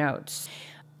show notes.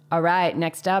 All right,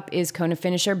 next up is Kona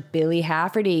finisher Billy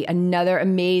Hafferty, another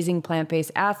amazing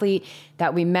plant-based athlete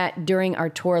that we met during our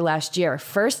tour last year.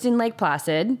 First in Lake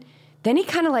Placid, then he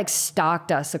kind of stalked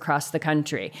us across the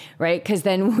country, right? Because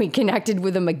then we connected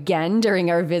with him again during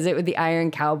our visit with the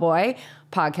Iron Cowboy,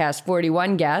 podcast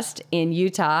 41 guest in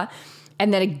Utah.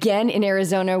 And then again in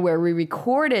Arizona, where we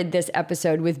recorded this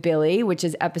episode with Billy, which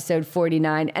is episode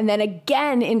 49. And then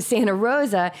again in Santa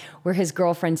Rosa, where his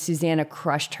girlfriend Susanna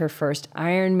crushed her first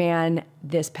Ironman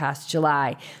this past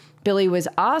July. Billy was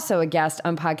also a guest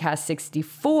on podcast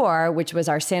 64, which was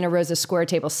our Santa Rosa Square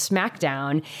Table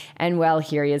Smackdown. And well,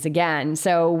 here he is again.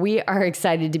 So we are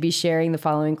excited to be sharing the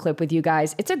following clip with you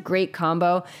guys. It's a great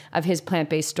combo of his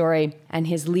plant-based story and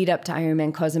his lead up to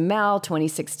Ironman Cozumel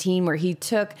 2016, where he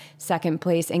took second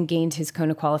place and gained his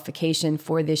Kona qualification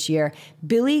for this year.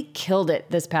 Billy killed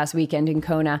it this past weekend in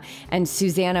Kona, and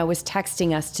Susanna was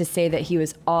texting us to say that he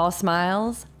was all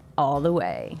smiles all the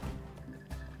way.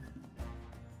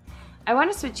 I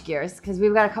want to switch gears because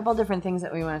we've got a couple different things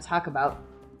that we want to talk about.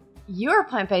 You're a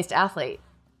plant-based athlete.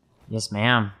 Yes,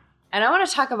 ma'am. And I want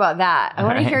to talk about that. I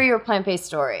want to hear your plant-based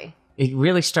story. It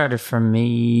really started for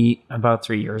me about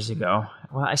 3 years ago.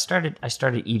 Well, I started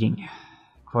eating,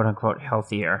 quote unquote,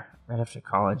 healthier right after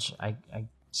college. I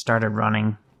started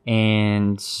running,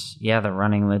 and the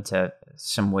running led to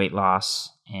some weight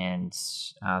loss, and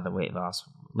the weight loss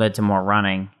led to more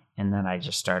running, and then I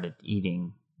just started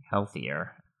eating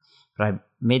healthier. But I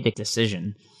made the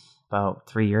decision about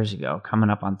 3 years ago, coming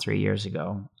up on 3 years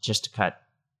ago, just to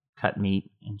cut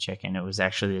meat and chicken. It was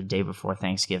actually the day before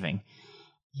Thanksgiving.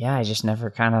 Yeah, I just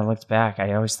never kind of looked back.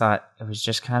 I always thought it was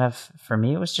just kind of, for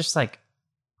me, it was just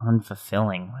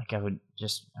unfulfilling.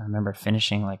 I remember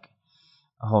finishing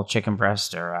a whole chicken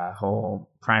breast or a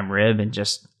whole prime rib and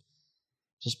just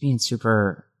being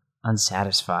super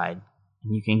unsatisfied.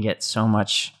 And you can get so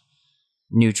much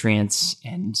nutrients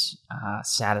and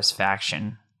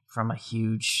satisfaction from a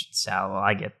huge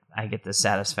salad. I get the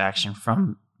satisfaction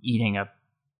from eating a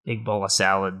big bowl of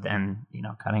salad, then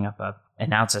cutting up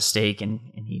an ounce of steak and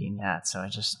eating that. So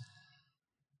that's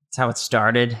how it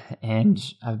started, and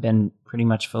I've been pretty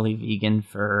much fully vegan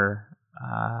for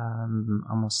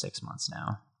almost 6 months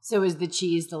now. So is the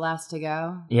cheese the last to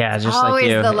go? Yeah, just like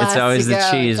you. It's always the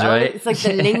cheese, right? It's like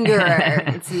the lingerer.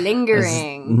 It's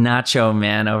lingering. Nacho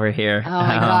man over here. Oh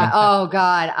my God. Oh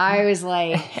God. I was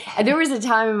there was a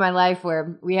time in my life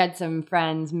where we had some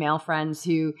friends, male friends,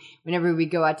 who whenever we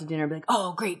go out to dinner, be like,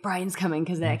 oh great, Brian's coming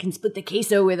because I can split the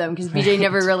queso with him, because BJ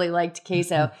never really liked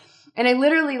queso. And I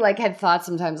literally had thoughts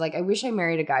sometimes I wish I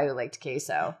married a guy who liked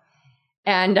queso.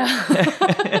 And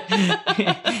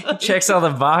checks all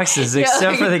the boxes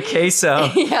except for the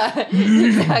queso. Yeah,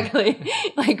 exactly.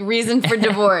 Reason for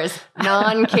divorce: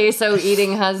 non-queso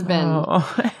eating husband.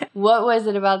 Oh. What was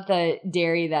it about the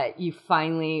dairy that you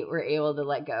finally were able to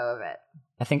let go of it?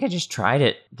 I think I just tried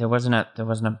it. There wasn't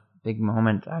a big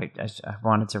moment. I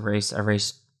wanted to race. I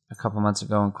raced a couple months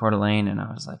ago in Coeur d'Alene, and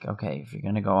I was like, okay, if you're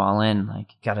gonna go all in,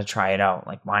 gotta try it out.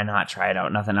 Why not try it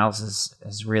out? Nothing else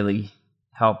has really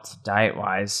helped diet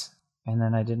wise, and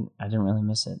then I didn't really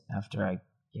miss it after I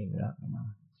gave it up.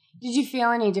 Did you feel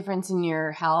any difference in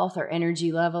your health or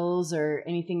energy levels or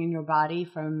anything in your body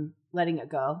from letting it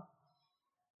go?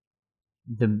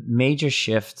 The major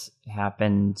shift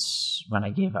happened when I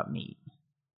gave up meat.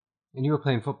 And you were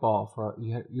playing football for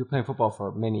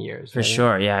many years, For right?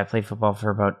 sure, yeah. I played football for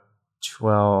about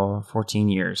 14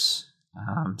 years,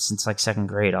 since like second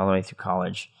grade all the way through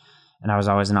college. And I was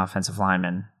always an offensive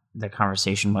lineman. The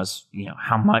conversation was,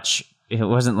 how much. It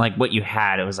wasn't like what you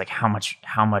had. It was like how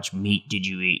much meat did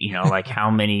you eat? Like how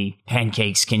many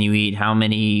pancakes can you eat? How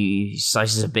many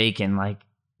slices of bacon? Like,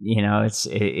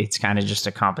 it's kind of just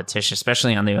a competition,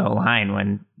 especially on the O-line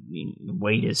when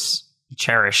weight is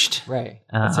cherished. Right.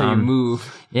 That's how you move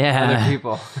other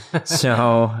people.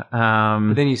 So,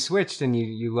 but then you switched and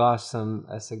you lost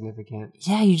a significant.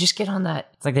 Yeah, you just get on that.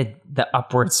 It's like the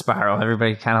upward spiral.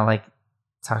 Everybody kind of like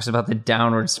talks about the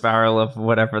downward spiral of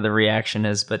whatever the reaction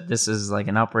is, but this is like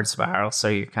an upward spiral. So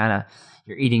you're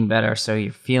eating better, so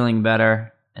you're feeling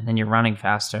better, and then you're running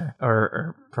faster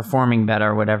or performing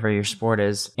better, whatever your sport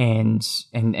is, and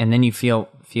then you feel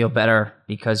better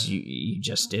because you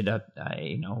just did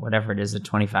whatever it is, a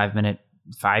 25-minute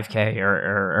 5K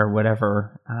or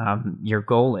whatever your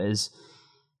goal is,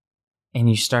 and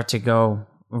you start to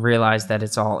realize that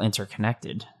it's all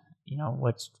interconnected.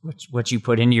 What you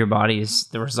put into your body is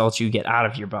the results you get out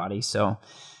of your body. So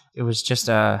it was just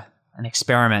an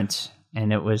experiment,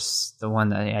 and it was the one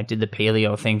that I did the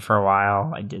paleo thing for a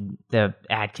while. I did the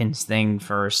Atkins thing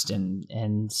first, and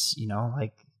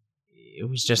it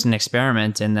was just an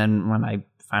experiment. And then when I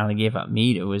finally gave up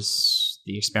meat, it was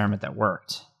the experiment that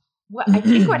worked. Well, I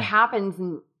think what happens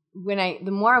the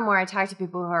more and more I talk to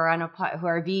people who are who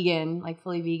are vegan, like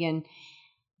fully vegan,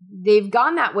 they've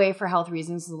gone that way for health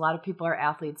reasons. A lot of people are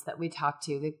athletes that we talk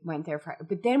to. They went there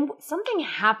but then something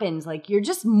happens. Like you're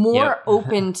just more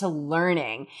open to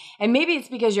learning. And maybe it's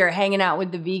because you're hanging out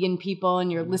with the vegan people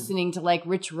and you're listening to like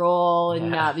Rich Roll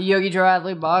and the Yogi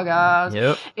Triathlete podcast.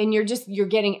 Yep. And you're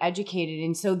getting educated.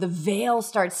 And so the veil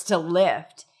starts to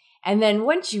lift. And then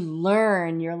once you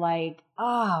learn, you're like,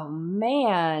 oh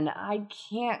man, I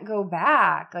can't go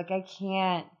back. Like I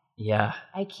can't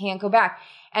go back.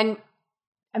 And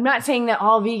I'm not saying that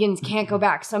all vegans can't go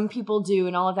back. Some people do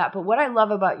and all of that. But what I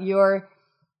love about your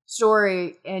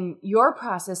story and your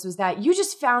process was that you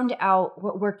just found out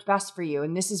what worked best for you.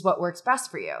 And this is what works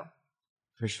best for you.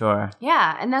 For sure.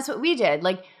 Yeah. And that's what we did.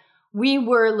 Like we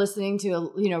were listening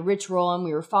to, Rich Roll, and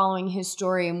we were following his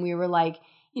story, and we were like,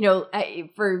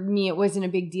 for me, it wasn't a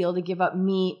big deal to give up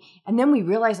meat. And then we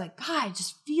realized like, God, it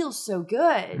just feels so good.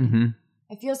 Mm-hmm.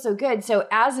 I feel so good. So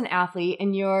as an athlete,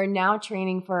 and you're now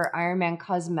training for Ironman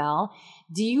Cozumel,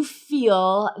 do you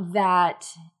feel that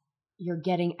you're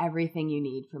getting everything you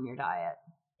need from your diet?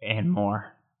 And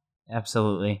more.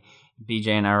 Absolutely. BJ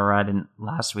and I were riding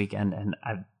last weekend, and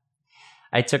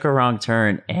I took a wrong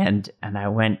turn, and I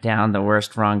went down the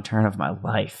worst wrong turn of my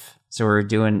life. So we were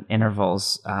doing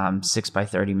intervals, 6 by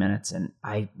 30 minutes, and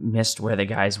I missed where the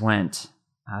guys went.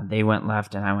 They went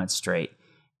left and I went straight.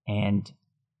 And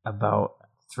about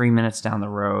 3 minutes down the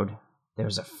road, there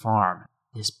was a farm,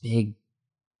 this big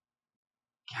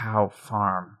cow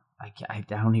farm. I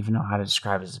don't even know how to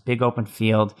describe it. It's a big open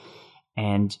field,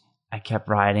 and I kept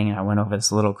riding, and I went over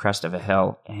this little crest of a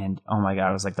hill, and oh my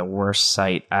God, it was like the worst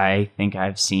sight I think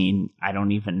I've seen. I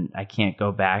can't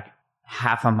go back.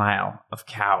 1/2 mile of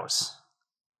cows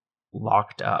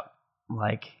locked up,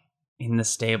 like in the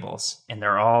stables, and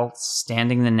they're all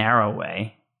standing the narrow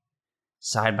way,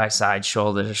 side by side,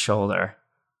 shoulder to shoulder,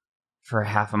 for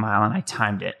 1/2 mile, and I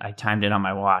timed it. I timed it on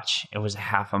my watch. It was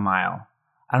 1/2 mile.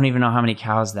 I don't even know how many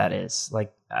cows that is.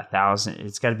 Like 1,000.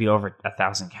 It's got to be over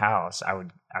 1,000 cows, I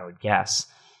would guess.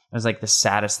 It was like the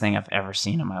saddest thing I've ever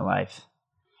seen in my life.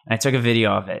 And I took a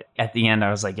video of it. At the end, I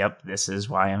was like, yep, this is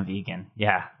why I'm vegan.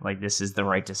 Yeah, like this is the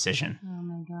right decision. Oh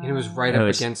my God. And it was right up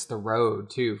against the road,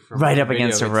 too. Right up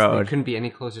against the road. It couldn't be any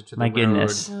closer to the road. My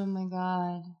goodness. Oh my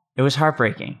God. It was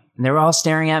heartbreaking. And they were all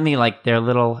staring at me like their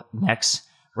little necks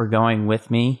were going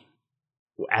with me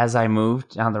as I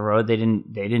moved down the road. They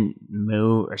didn't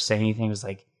moo or say anything. It was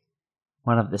like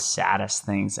one of the saddest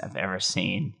things I've ever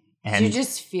seen. And did you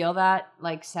just feel that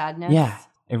like sadness? Yeah.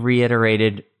 It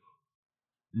reiterated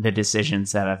the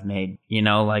decisions that I've made.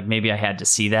 Like maybe I had to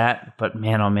see that, but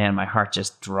man, oh man, my heart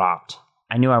just dropped.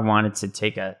 I knew I wanted to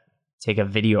take a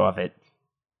video of it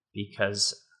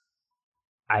because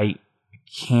I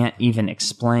can't even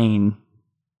explain.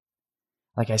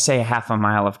 Like I say, 1/2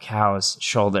 mile of cows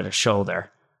shoulder to shoulder.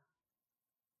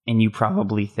 And you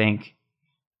probably think,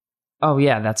 oh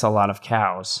yeah, that's a lot of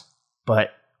cows.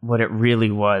 But what it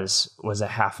really was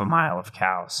 1/2 mile of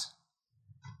cows.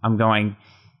 I'm going,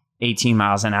 18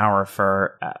 miles an hour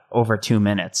for over 2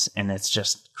 minutes, and it's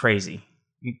just crazy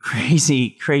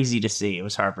to see. It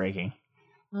was heartbreaking.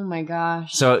 Oh my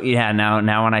gosh. So yeah,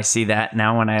 now when I see that,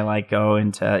 now when I like go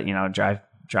into, you know,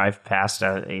 drive past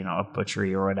a, you know, a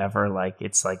butchery or whatever, like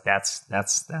it's like that's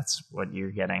what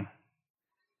you're getting.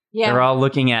 Yeah. They're all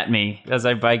looking at me as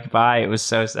I bike by. It was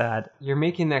so sad. You're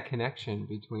making that connection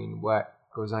between what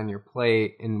goes on your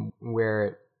plate and where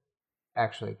it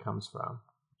actually comes from.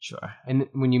 Sure. And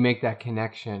when you make that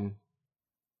connection,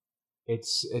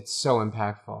 it's so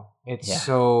impactful. It's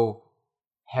so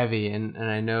heavy, and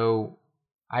I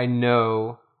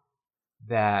know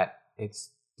that it's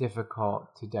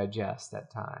difficult to digest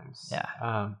at times.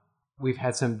 Yeah. We've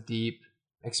had some deep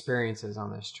experiences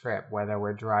on this trip, whether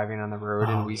we're driving on the road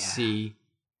and we see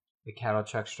the cattle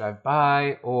trucks drive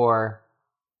by, or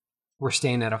we're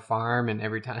staying at a farm, and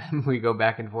every time we go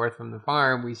back and forth from the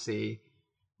farm, we see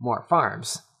more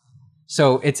farms.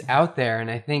 So it's out there, and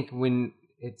I think when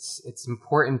it's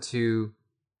important to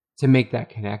make that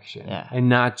connection and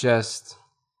not just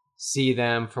see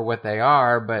them for what they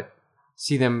are, but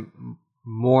see them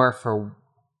more for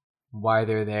why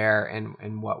they're there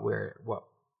and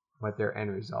what their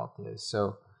end result is.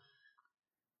 So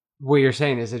what you're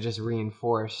saying is it just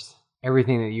reinforced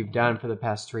everything that you've done for the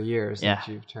past 3 years that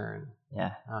you've turned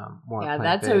more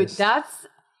plant-based.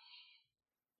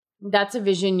 That's a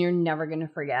vision you're never going to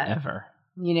forget. Ever.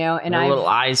 You know, and the little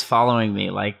eyes following me,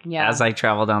 like as I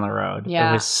travel down the road. Yeah.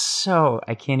 It was so,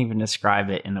 I can't even describe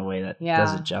it in a way that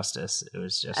does it justice. It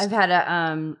was just. I've had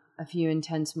a few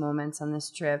intense moments on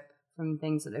this trip from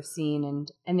things that I've seen,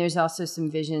 and there's also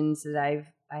some visions that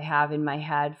I have in my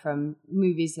head from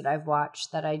movies that I've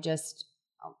watched that I just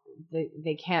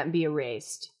they can't be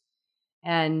erased,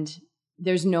 and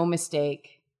there's no mistake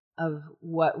of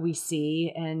what we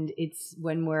see, and it's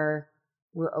when we're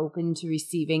open to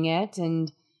receiving it.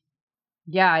 And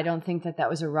I don't think that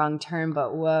was a wrong turn,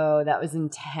 but whoa, that was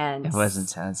intense. It was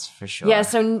intense for sure. Yeah,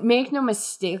 so make no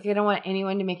mistake. I don't want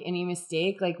anyone to make any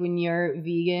mistake. Like when you're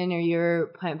vegan or you're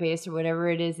plant-based or whatever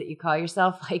it is that you call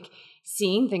yourself, like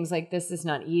seeing things like this is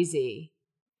not easy.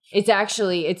 It's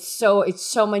actually, it's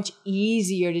so much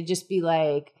easier to just be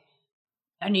like,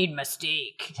 I need my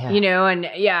steak, you know, and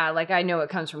like I know it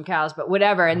comes from cows, but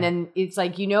whatever. And then it's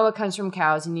like, you know, it comes from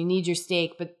cows and you need your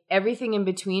steak, but everything in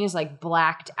between is like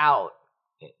blacked out.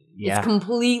 Yeah. It's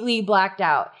completely blacked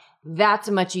out. That's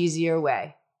a much easier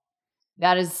way.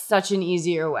 That is such an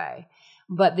easier way.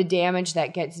 But the damage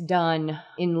that gets done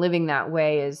in living that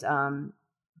way is,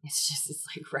 it's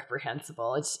like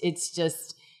reprehensible.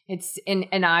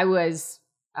 And I was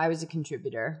a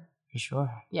contributor. For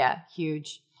sure. Yeah.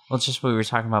 Huge. Well, it's just what we were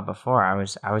talking about before. I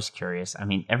was curious. I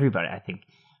mean, everybody, I think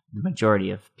the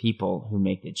majority of people who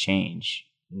make the change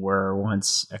were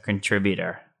once a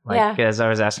contributor. Like, as I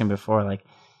was asking before, like,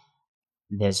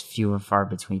 there's few and far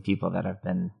between people that have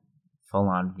been full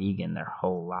on vegan their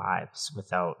whole lives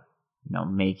without, you know,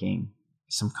 making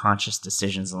some conscious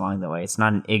decisions along the way. It's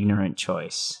not an ignorant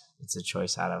choice. It's a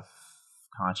choice out of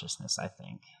consciousness, I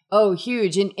think. Oh,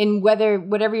 huge. And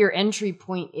whatever your entry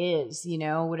point is, you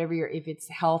know, if it's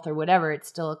health or whatever, it's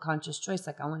still a conscious choice.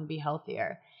 Like, I want to be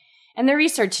healthier. And the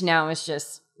research now is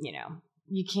just, you know,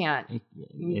 you can't.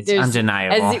 It's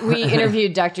undeniable. As we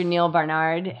interviewed Dr. Neil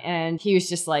Barnard, and he was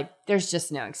just like, there's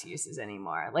just no excuses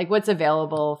anymore. Like, what's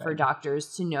available for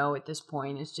doctors to know at this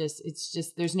point is just,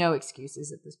 there's no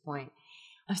excuses at this point.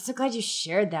 I'm so glad you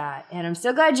shared that. And I'm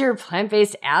so glad you're a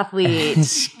plant-based athlete.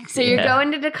 So you're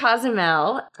going to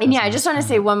Cozumel. And I just want to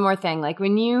say one more thing. Like,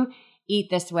 when you eat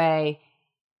this way,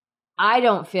 I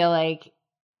feel like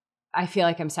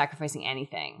I'm sacrificing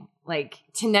anything. Like,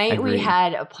 tonight we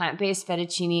had a plant-based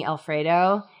fettuccine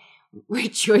Alfredo,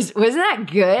 which wasn't that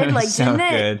good? Like, so didn't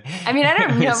it? Good. I mean, I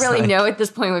don't really know at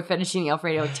this point what fettuccine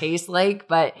Alfredo tastes like,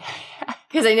 but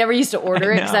because I never used to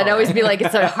order it, because I'd always be like,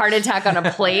 it's a heart attack on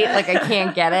a plate, like I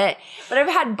can't get it. But I've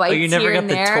had bites here and there. You never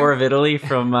got the tour of Italy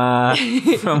from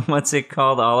what's it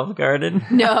called, Olive Garden?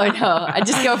 No, I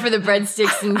just go for the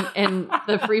breadsticks and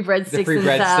the free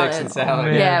breadsticks and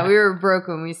salad. Yeah, we were broke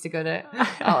when we used to go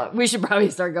to. We should probably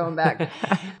start going back.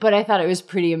 But I thought it was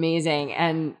pretty amazing,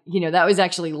 and you know that was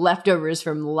actually leftovers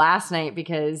from last night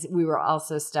because we were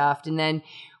also stuffed, and then.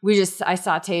 I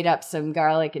sauteed up some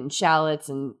garlic and shallots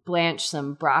and blanched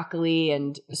some broccoli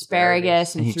and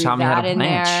asparagus and threw that in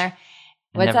there.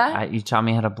 What's that? You taught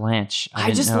me how to blanch. I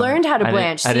just learned how to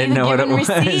blanch. I didn't know what it was.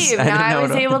 Now I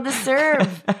was able to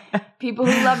serve people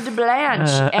who love to blanch.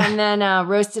 And then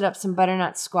roasted up some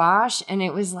butternut squash, and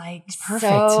it was like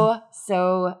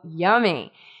so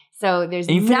yummy. So there's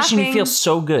and you finish nothing. and you feel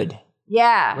so good.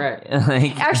 Yeah. Right.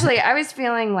 Like, Actually, I was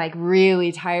feeling like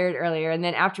really tired earlier, and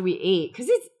then after we ate, because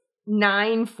it's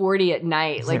 9:40 at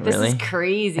night, Is like it this really? is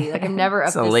crazy. Like I'm never up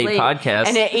It's a this late late. podcast.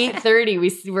 And at 8:30,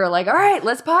 we were like, all right,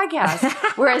 let's podcast.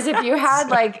 Whereas if you had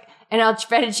like an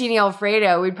fettuccine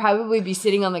Alfredo, we'd probably be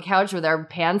sitting on the couch with our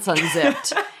pants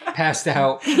unzipped. Passed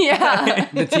out. Yeah.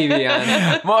 The TV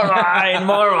on.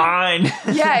 more wine.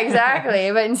 Yeah,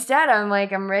 exactly. But instead, I'm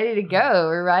like, I'm ready to go.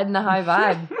 We're riding the high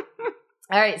vibe.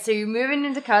 All right, so you're moving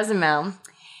into Cozumel,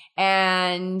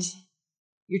 and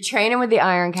you're training with the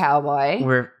Iron Cowboy.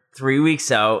 We're 3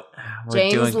 weeks out. We're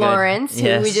James doing good. Lawrence,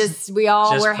 Yes. who we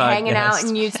all Just were hanging out podcast.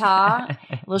 in Utah.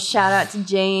 A little shout out to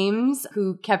James,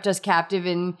 who kept us captive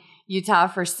in Utah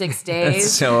for 6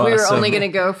 days. so we were awesome. only going to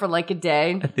go for like a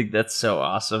day. I think that's so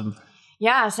awesome.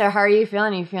 Yeah, so how are you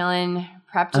feeling? Are you feeling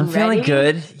prepped I'm and feeling ready?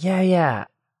 good. Yeah.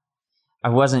 I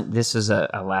wasn't, this was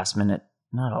a last minute,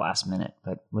 not a last minute,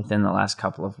 but within the last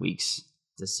couple of weeks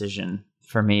decision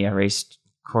for me. I raced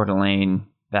Coeur d'Alene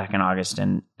back in August,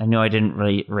 and I knew I didn't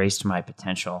really race to my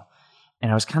potential. And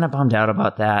I was kind of bummed out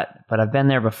about that, but I've been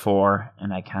there before,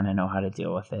 and I kind of know how to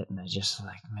deal with it. And I just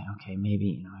like, man, okay,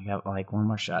 maybe, I got like one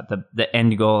more shot. The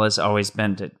end goal has always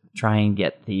been to try and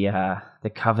get the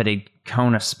coveted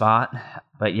Kona spot,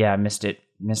 but yeah, I missed it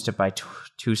by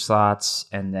two slots,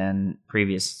 and then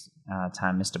previous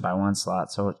time missed it by one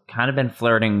slot. So kind of been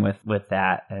flirting with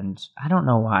that, and I don't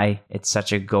know why it's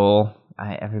such a goal.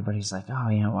 Everybody's like,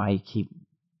 oh, why you keep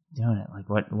doing it? Like,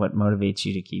 what motivates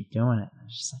you to keep doing it? And I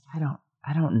was just like,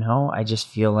 I don't know. I just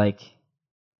feel like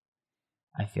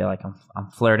I'm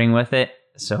flirting with it.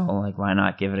 So like, why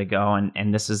not give it a go?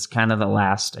 And this is kind of the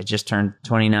last. I just turned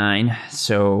 29,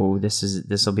 so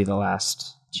this will be the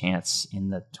last chance in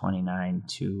the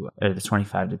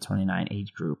 25 to 29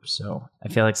 age group. So I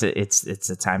feel like it's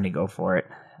a time to go for it.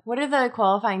 What are the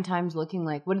qualifying times looking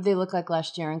like? What did they look like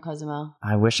last year in Cozumel?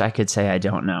 I wish I could say I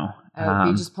don't know. Oh,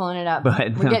 you're just pulling it up.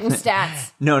 But we're getting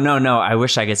stats. No. I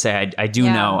wish I could say I do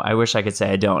know. I wish I could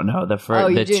say I don't know.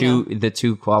 The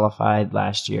two qualified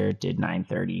last year did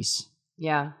 9:30s.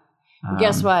 Yeah.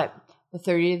 Guess what? The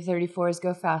 30 to 34s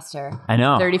go faster. I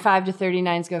know. 35 to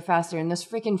 39s go faster. And this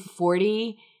freaking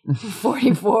 40 to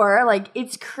 44, like,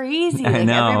 it's crazy. Like, I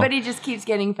know. Everybody just keeps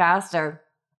getting faster.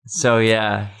 So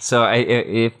yeah. So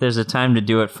if there's a time to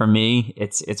do it for me,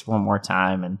 it's one more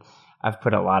time. And I've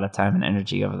put a lot of time and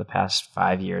energy over the past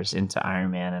 5 years into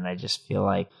Ironman, and I just feel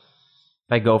like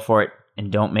if I go for it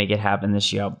and don't make it happen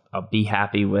this year, I'll be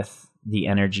happy with the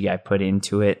energy I put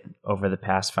into it over the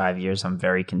past 5 years. I'm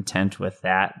very content with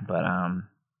that, but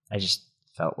I just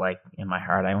felt like in my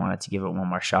heart I wanted to give it one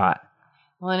more shot.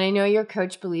 Well, and I know your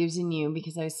coach believes in you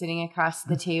because I was sitting across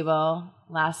the table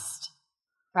last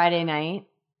Friday night,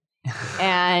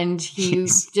 and he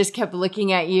just kept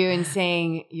looking at you and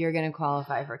saying, you're going to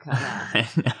qualify for Kona. I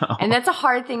know. And that's a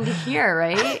hard thing to hear,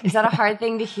 right? Is that a hard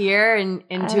thing to hear and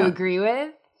to agree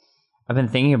with? I've been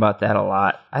thinking about that a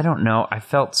lot. I don't know. I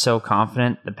felt so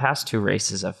confident. The past two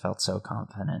races, I've felt so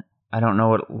confident. I don't know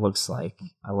what it looks like.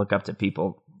 I look up to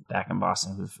people back in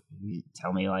Boston who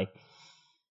tell me, like,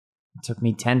 it took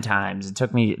me 10 times. It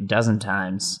took me a dozen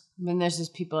times. And then there's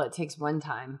just people it takes one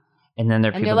time. And then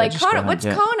there are people they're like, that just Kona, go what's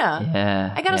and do it. Kona?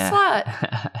 Yeah. I got a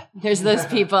slot. There's those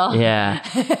people. Yeah,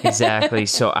 exactly.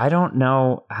 So I don't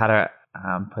know how to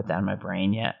put that in my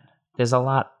brain yet. There's a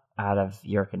lot out of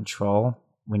your control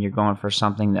when you're going for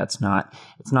something it's not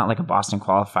like a Boston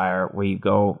qualifier where you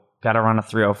got to run a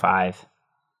 3:05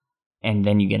 and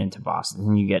then you get into Boston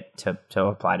and you get to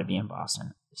apply to be in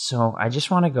Boston. So I just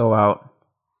want to go out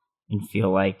and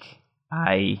feel like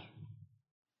I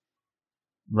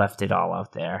left it all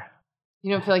out there.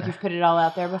 You don't feel like you've put it all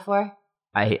out there before?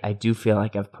 I do feel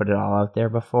like I've put it all out there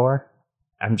before.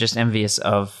 I'm just envious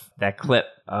of that clip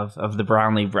of the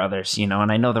Brownlee brothers, and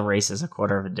I know the race is a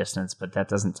quarter of a distance, but that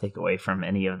doesn't take away from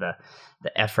any of the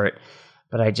effort.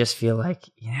 But I just feel like,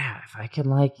 if I could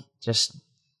just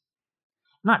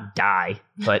not die,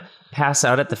 but pass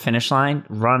out at the finish line,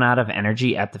 run out of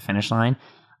energy at the finish line,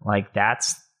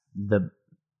 that's the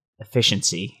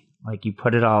efficiency. You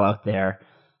put it all out there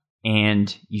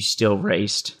and you still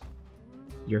raced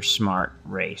your smart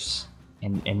race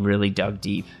and really dug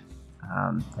deep.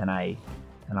 Then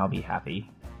I'll be happy.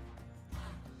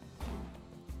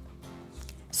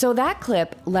 So that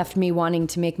clip left me wanting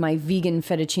to make my vegan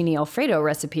fettuccine Alfredo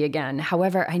recipe again.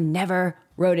 However, I never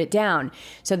wrote it down.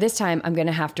 So this time I'm going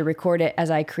to have to record it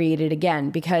as I create it again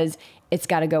because it's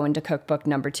got to go into cookbook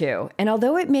number 2. And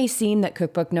although it may seem that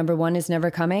cookbook number 1 is never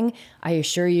coming, I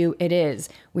assure you it is.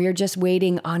 We are just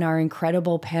waiting on our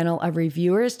incredible panel of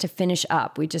reviewers to finish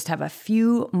up. We just have a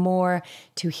few more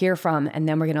to hear from, and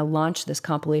then we're going to launch this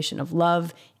compilation of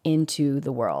love into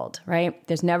the world, right?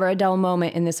 There's never a dull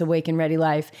moment in this Awaken Ready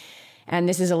life. And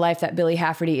this is a life that Billy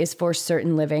Hafferty is for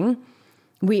certain living.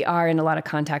 We are in a lot of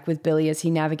contact with Billy as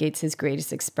he navigates his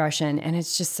greatest expression. And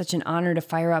it's just such an honor to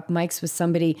fire up mics with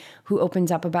somebody who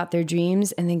opens up about their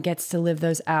dreams and then gets to live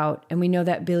those out. And we know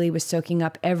that Billy was soaking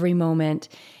up every moment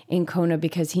in Kona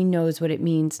because he knows what it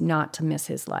means not to miss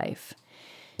his life.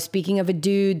 Speaking of a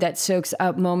dude that soaks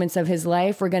up moments of his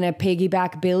life, we're going to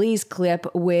piggyback Billy's clip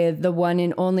with the one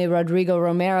and only Rodrigo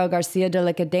Romero Garcia de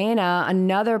la Cadena,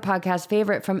 another podcast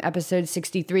favorite from episode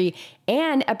 63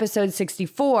 and episode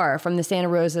 64 from the Santa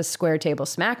Rosa Square Table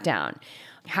Smackdown.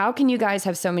 How can you guys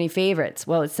have so many favorites?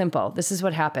 Well, it's simple. This is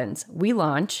what happens. We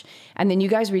launch, and then you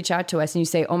guys reach out to us and you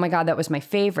say, oh my God, that was my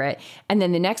favorite. And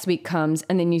then the next week comes,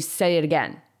 and then you say it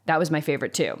again. That was my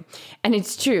favorite too. And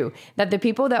it's true that the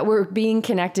people that we're being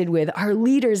connected with are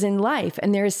leaders in life,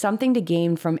 and there is something to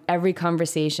gain from every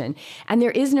conversation. And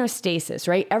there is no stasis,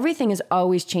 right? Everything is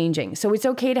always changing. So it's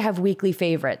okay to have weekly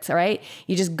favorites, all right?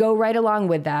 You just go right along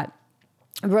with that.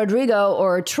 Rodrigo,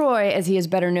 or Troy, as he is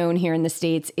better known here in the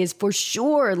States, is for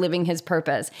sure living his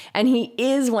purpose. And he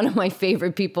is one of my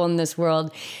favorite people in this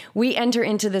world. We enter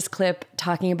into this clip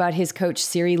talking about his coach,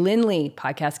 Siri Lindley,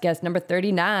 podcast guest number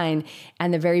 39,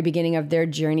 and the very beginning of their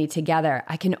journey together.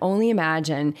 I can only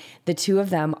imagine the two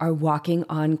of them are walking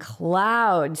on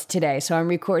clouds today. So I'm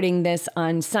recording this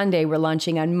on Sunday. We're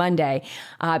launching on Monday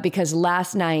because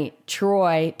last night,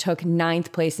 Troy took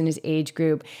 9th place in his age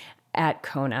group at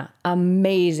Kona.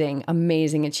 Amazing,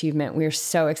 amazing achievement. We're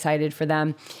so excited for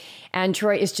them. And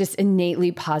Troy is just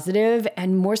innately positive,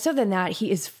 and more so than that,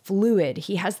 he is fluid.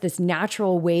 He has this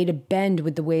natural way to bend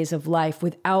with the ways of life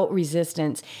without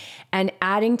resistance. And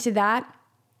adding to that,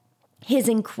 his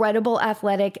incredible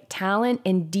athletic talent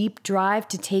and deep drive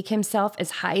to take himself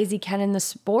as high as he can in the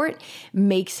sport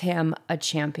makes him a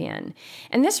champion.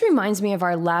 And this reminds me of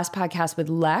our last podcast with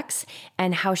Lex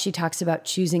and how she talks about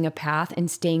choosing a path and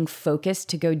staying focused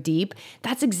to go deep.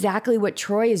 That's exactly what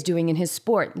Troy is doing in his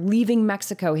sport, leaving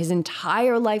Mexico, his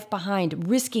entire life behind,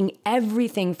 risking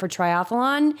everything for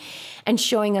triathlon, and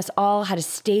showing us all how to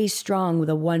stay strong with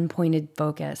a one-pointed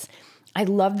focus. I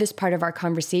love this part of our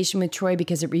conversation with Troy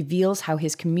because it reveals how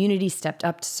his community stepped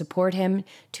up to support him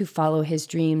to follow his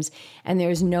dreams. And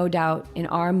there's no doubt in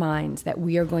our minds that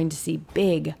we are going to see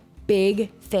big,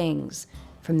 big things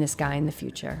from this guy in the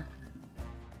future.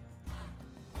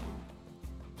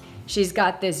 She's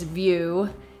got this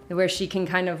view where she can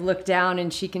kind of look down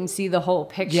and she can see the whole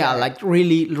picture. Yeah, like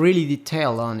really, really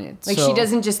detail on it. Like she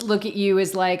doesn't just look at you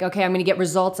as like, okay, I'm going to get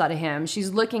results out of him.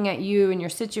 She's looking at you and your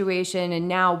situation and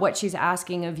now what she's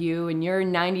asking of you, and you're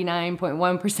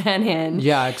 99.1% in.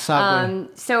 Yeah, exactly.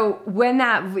 So when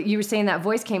you were saying that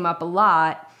voice came up a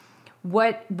lot,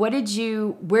 where did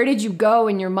you go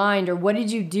in your mind, or what did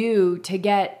you do to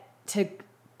get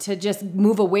to just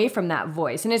move away from that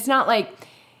voice? And it's not like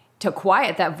to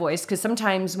quiet that voice, because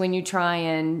sometimes when you try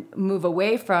and move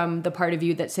away from the part of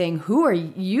you that's saying, who are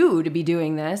you to be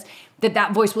doing this,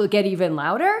 that voice will get even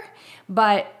louder.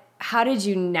 But how did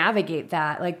you navigate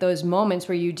that? Like those moments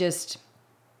where you just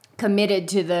committed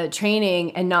to the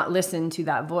training and not listen to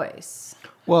that voice?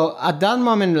 Well, at that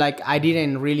moment, like I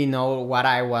didn't really know what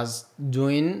I was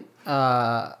doing.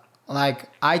 Like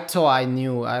I thought I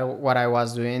knew what I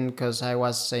was doing, because I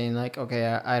was saying like, okay,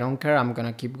 I don't care. I'm going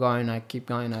to keep going. I'll keep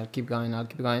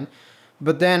going.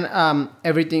 But then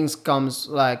everything comes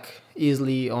like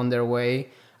easily on their way.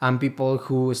 And people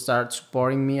who start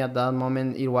supporting me at that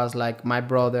moment, it was like my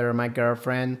brother, my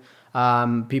girlfriend,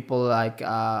 people like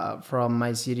from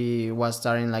my city was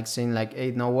starting like saying like,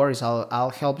 hey, no worries.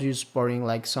 I'll help you supporting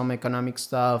like some economic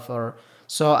stuff. Or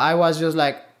so I was just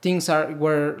like,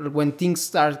 when things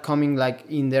start coming like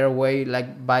in their way,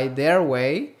 like by their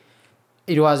way,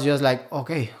 it was just like,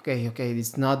 okay,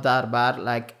 it's not that bad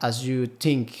like as you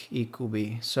think it could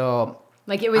be. So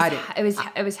like it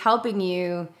was helping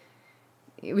you.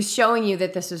 It was showing you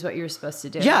that this is what you were supposed to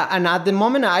do. Yeah, and at the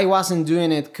moment I wasn't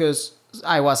doing it because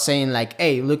I was saying like,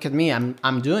 hey, look at me,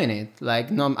 I'm doing it.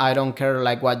 Like, no, I don't care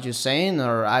like what you're saying,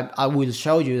 or I will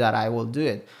show you that I will do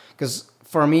it. Because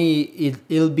for me,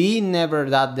 it'll be never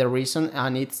that the reason,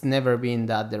 and it's never been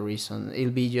that the reason. It'll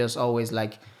be just always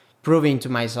like proving to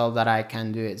myself that I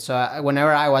can do it. So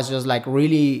whenever I was just like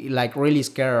really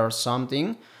scared or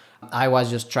something, I was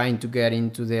just trying to get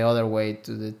into the other way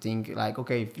to the thing like,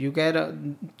 okay, if you get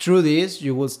through this,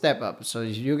 you will step up. So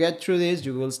if you get through this,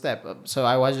 you will step up. So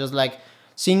I was just like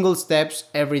single steps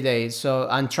every day. So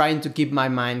I'm trying to keep my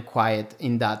mind quiet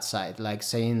in that side, like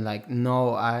saying like,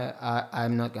 no,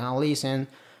 I'm not gonna listen.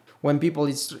 when people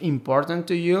it's important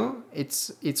to you,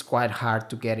 it's quite hard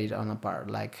to get it on a part.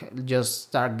 Like just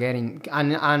start getting,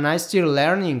 and I still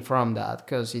learning from that,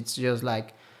 because it's just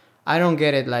like I don't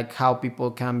get it, like how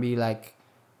people can be like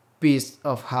pissed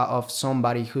of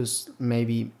somebody who's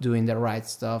maybe doing the right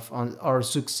stuff or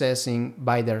successing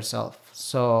by themselves.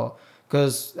 So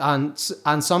because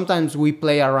and sometimes we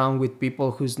play around with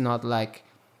people who's not like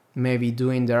maybe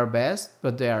doing their best,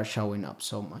 but they are showing up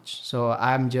so much. So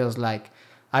I'm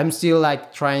still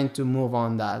like trying to move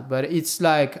on that, but it's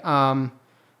like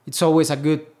it's always a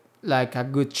good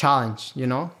challenge, you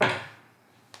know.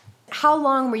 How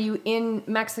long were you in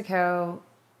Mexico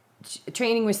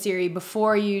training with Siri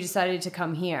before you decided to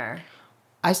come here?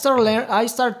 I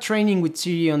started training with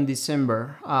Siri on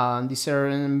December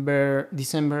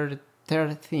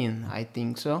 13th, I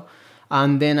think so,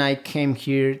 and then I came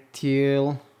here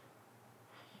till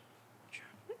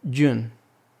June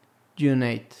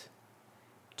 8th.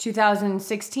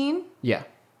 2016? Yeah.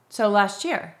 So last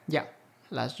year? Yeah,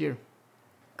 last year.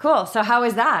 Cool. So how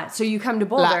is that? So you come to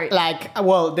Boulder.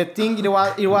 The thing it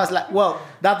was like, well,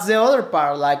 that's the other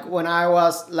part. Like when I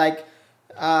was like,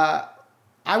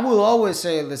 I will always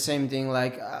say the same thing.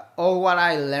 Like all what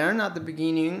I learned at the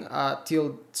beginning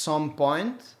till some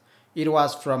point, it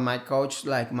was from my coach,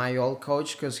 like my old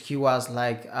coach, because he was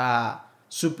like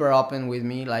super open with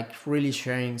me, like really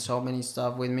sharing so many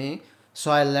stuff with me. So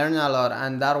I learned a lot,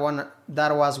 and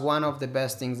that was one of the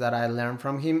best things that I learned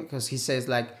from him, because he says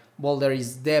like Boulder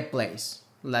is the place.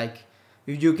 Like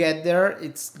if you get there,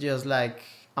 it's just like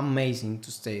amazing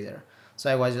to stay there. So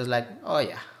I was just like, oh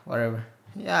yeah, whatever,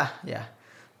 yeah,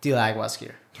 till I was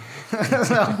here.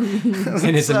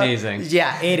 And it's amazing.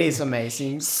 Yeah, it is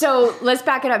amazing. So let's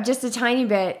back it up just a tiny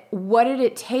bit. What did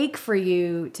it take for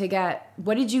you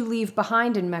what did you leave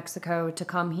behind in Mexico to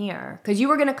come here? Because you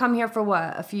were going to come here for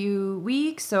what, a few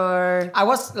weeks or? I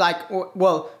was like,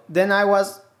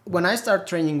 when I started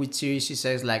training with Siri, she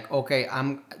says like, okay,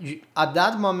 at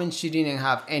that moment, she didn't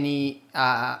have any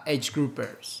age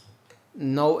groupers,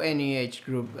 no any age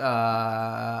group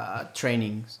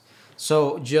trainings.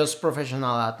 So just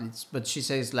professional athletes. But she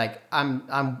says like,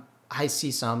 I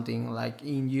see something like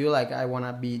in you, like I want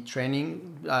to be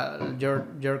training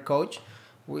your coach.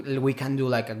 We can do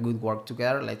like a good work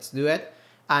together. Let's do it.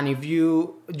 And if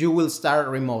you will start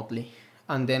remotely,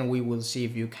 and then we will see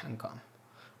if you can come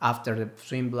after the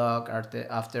swim block or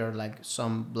after like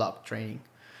some block training.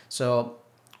 So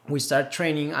we start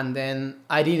training, and then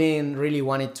I didn't really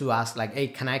wanted to ask like, hey,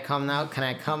 can I come now?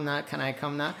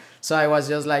 So I was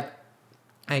just like,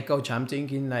 hey coach, I'm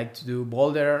thinking like to do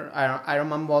Boulder,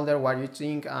 Ironman Boulder, what do you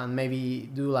think? And maybe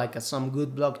do like some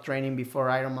good block training before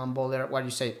Ironman Boulder, what do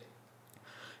you say?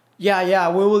 Yeah,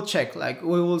 we will check, like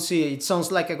we will see. It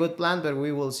sounds like a good plan, but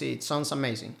we will see. It sounds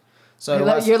amazing. So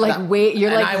you're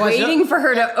waiting for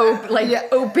her to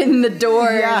open the door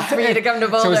for you to come to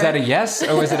Boulder. So was that a yes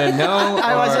or was it a no?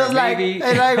 I was just maybe?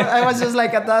 I was just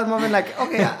like at that moment like,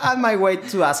 okay, I might wait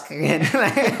to ask again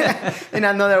in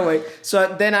another way. So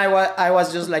then I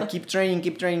was just like keep training,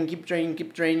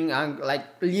 and like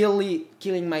literally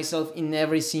killing myself in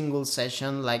every single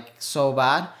session, like so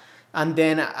bad. And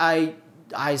then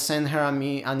I sent her an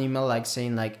email like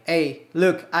saying like, hey,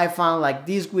 look, I found like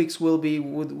these weeks will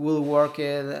working,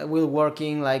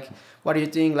 like what do you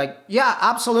think? Like, yeah,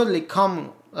 absolutely,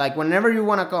 come, like whenever you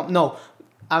want to come. No,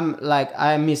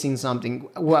 I'm missing something.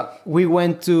 Well, we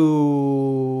went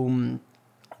to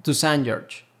San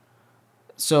George,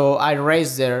 so I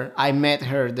raced there. I met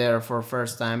her there for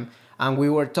first time, and we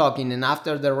were talking, and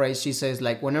after the race she says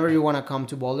like, whenever you want to come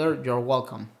to Boulder, you're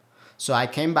welcome. So I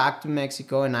came back to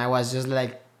Mexico, and I was just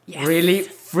like really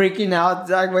freaking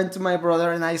out. I went to my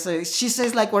brother, and she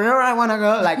says like, whenever I want to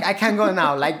go, like I can go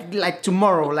now, like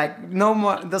tomorrow, like no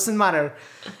more, doesn't matter.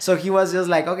 So he was just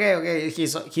like, okay.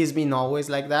 He's been always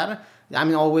like that.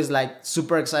 I'm always like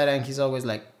super excited, and he's always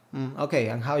like, okay,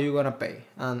 and how you gonna pay?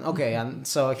 And okay, and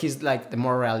so he's like the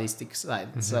more realistic side.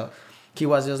 Mm-hmm. So he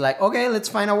was just like, okay, let's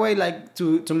find a way like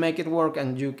to make it work,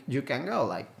 and you can go,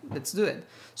 like let's do it.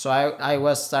 So I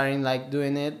was starting like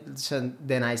doing it. So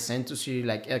then I sent to Siri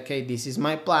like, okay, this is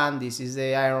my plan. This is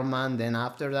the Ironman. Then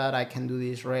after that, I can do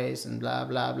this race and blah,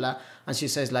 blah, blah. And she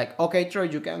says like, okay, Troy,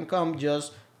 you can come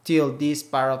just till this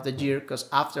part of the year. Because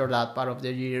after that part of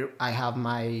the year, I have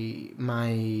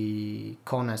my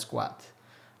Kona squad.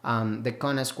 The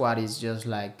Kona squad is just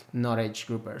like not age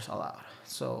groupers allowed.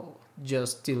 So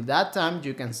just till that time,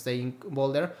 you can stay in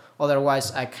Boulder.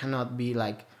 Otherwise, I cannot be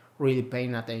like really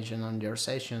paying attention on your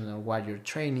session or what you're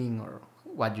training or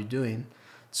what you're doing.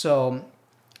 So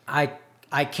I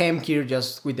came here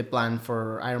just with the plan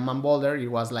for Ironman Boulder.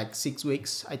 It was like 6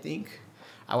 weeks, I think.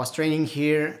 I was training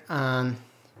here, and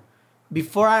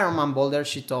before Ironman Boulder,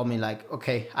 she told me like,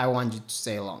 okay, I want you to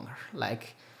stay longer.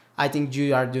 Like, I think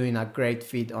you are doing a great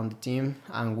fit on the team,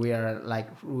 and we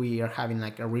are having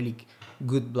like a really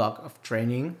good block of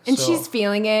training. And she's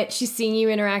feeling it. She's seeing you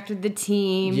interact with the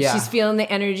team. Yeah. She's feeling the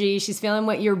energy. She's feeling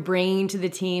what you're bringing to the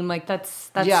team. Like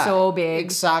that's so big.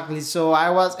 Exactly. So I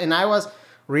was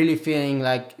really feeling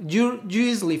like you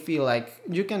easily feel like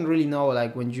you can really know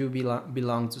like when you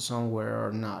belong to somewhere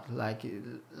or not.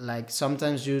 Like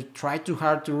sometimes you try too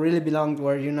hard to really belong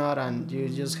where you're not, and you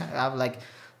just have like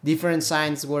different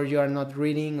signs where you are not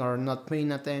reading or not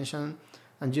paying attention,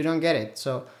 and you don't get it.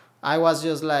 So I was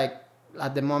just like,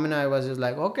 at the moment I was just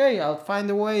like, okay, I'll find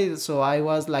a way. So I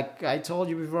was like, I told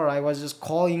you before, I was just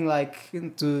calling like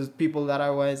to people that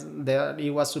he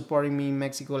was supporting me in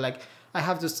Mexico, like, I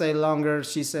have to stay longer.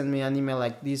 She sent me an email,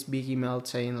 like this big email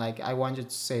saying like, I want you to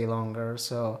stay longer.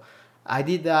 So I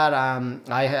did that.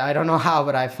 I don't know how,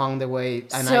 but I found a way.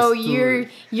 And so you're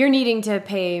needing to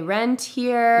pay rent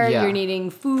here. Yeah. You're needing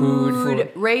food,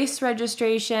 race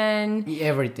registration,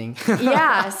 everything.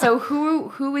 Yeah. So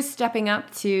who's stepping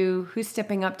up to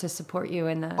support you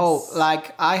in this? Oh,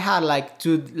 like I had like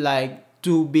two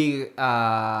big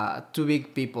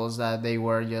peoples that they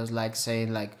were just like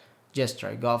saying like, just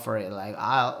try, go for it. Like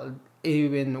I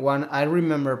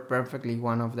remember perfectly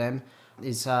one of them.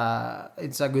 It's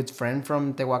a good friend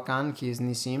from Tehuacan. He's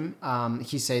Nisim.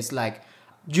 He says like,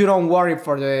 you don't worry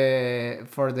for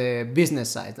the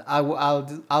business side.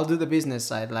 I'll do the business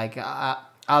side. Like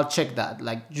I'll check that.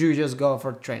 Like you just go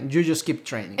for training. You just keep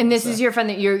training. And this is your friend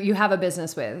that you have a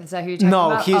business with. Is that who you're talking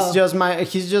about? No,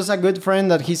 he's just a good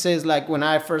friend that he says like, when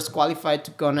I first qualified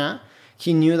to Kona,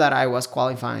 he knew that I was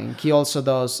qualifying. He also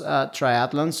does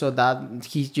triathlon, so that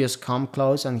he just come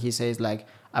close and he says like,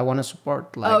 I want to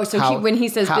support. Like, when he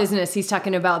says business, he's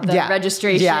talking about the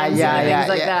registrations and things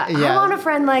like that. Yeah. I want a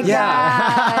friend like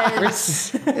that.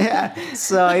 Yeah.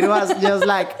 So it was just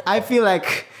like, I feel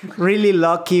like really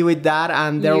lucky with that,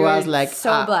 and there was like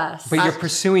so blessed. But you're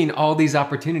pursuing all these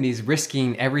opportunities,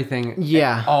 risking everything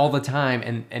all the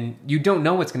time, and you don't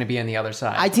know what's going to be on the other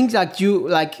side. I think that you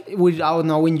like without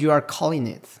knowing you are calling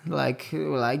it.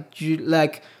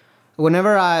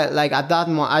 Whenever I like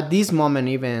at this moment,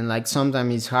 even like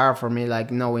sometimes it's hard for me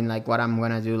like knowing like what I'm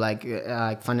gonna do like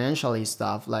financially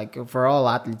stuff. Like for all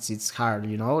athletes it's hard,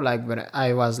 you know, like, but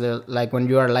I was like, when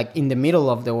you are like in the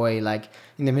middle of the way, like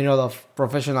in the middle of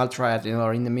professional triathlon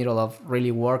or in the middle of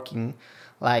really working,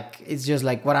 like it's just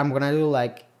like what I'm gonna do.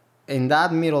 Like in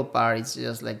that middle part it's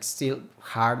just like still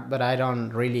hard, but I don't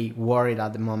really worry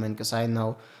at the moment, because I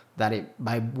know that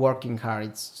by working hard,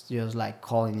 it's just like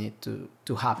calling it to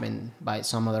happen by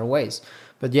some other ways.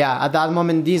 But yeah, at that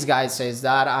moment, this guy says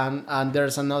that, and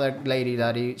there's another lady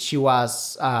that she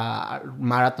was a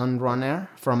marathon runner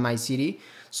from my city.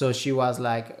 So she was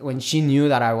like, when she knew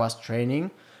that I was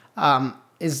training,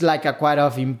 it's like a quite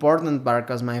of important part,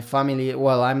 because my family,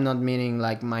 well, I'm not meaning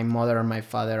like my mother, my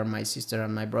father, my sister,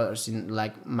 and my brothers, in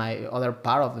like my other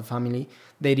part of the family,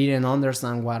 they didn't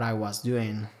understand what I was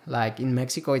doing. Like in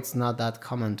Mexico, it's not that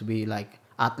common to be like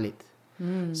athlete.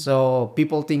 So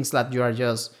people think that you are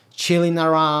just chilling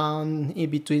around in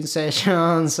between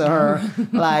sessions, or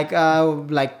like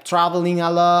traveling a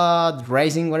lot,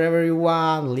 racing wherever you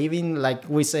want, living, like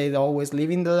we say, always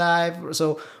living the life.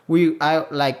 So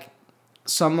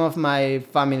some of my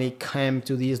family came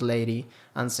to this lady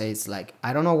and says like,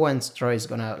 I don't know when Troy is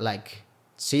gonna like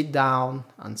sit down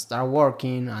and start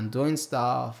working and doing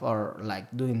stuff, or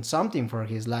like doing something for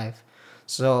his life.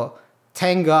 So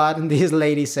thank God this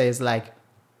lady says like,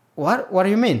 what do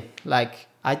you mean? Like,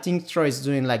 I think Troy is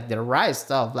doing like the right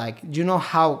stuff. Like, you know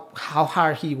how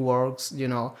hard he works, you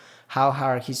know how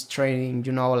hard he's training,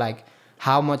 you know, like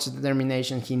how much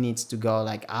determination he needs to go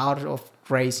like out of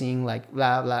racing, like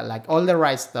blah blah, like all the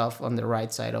right stuff on the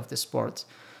right side of the sport.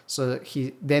 So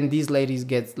then these ladies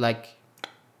get like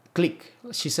click.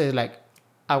 She says like,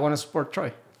 I want to support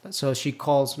Troy. So she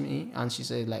calls me and she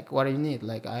says like, what do you need?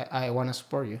 Like I want to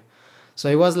support you. So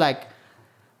it was like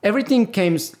everything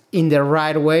came in the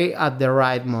right way at the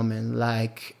right moment.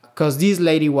 Like, because this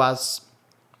lady was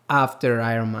after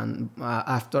Ironman,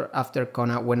 after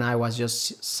Kona, when I was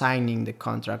just signing the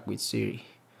contract with Siri.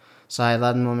 So at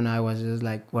that moment, I was just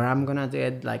like, where I'm going to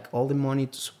get like all the money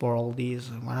to support all this,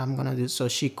 what I'm going to do. So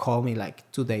she called me like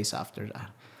 2 days after that.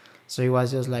 So it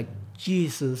was just like,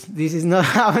 Jesus, this is not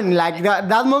happening. Like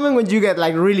that moment when you get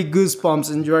like really goosebumps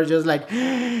and you're just like,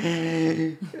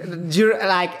 you're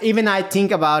like, even I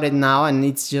think about it now and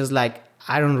it's just like,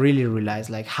 I don't really realize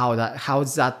like how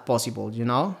is that possible, you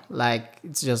know? Like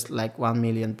it's just like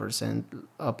 1,000,000%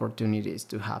 opportunities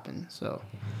to happen. So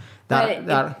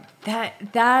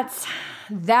That's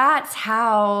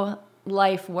how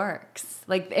life works.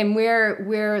 Like, and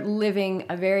we're living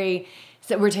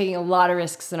so we're taking a lot of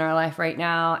risks in our life right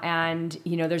now, and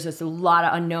there's just a lot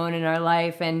of unknown in our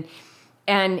life, and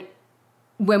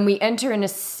when we enter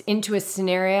into a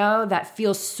scenario that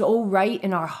feels so right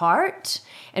in our heart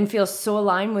and feels so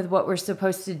aligned with what we're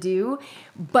supposed to do,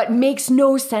 but makes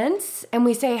no sense, and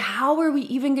we say, how are we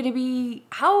even going to be,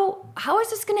 how is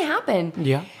this going to happen?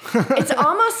 Yeah. It's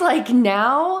almost like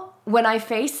now when I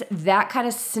face that kind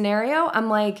of scenario, I'm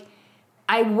like,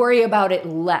 I worry about it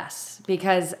less,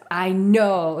 because I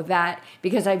know that,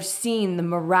 because I've seen the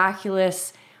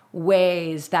miraculous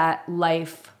ways that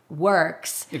life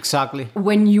works. Exactly.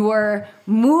 When you're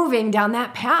moving down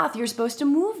that path you're supposed to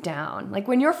move down, like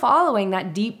when you're following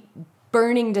that deep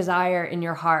burning desire in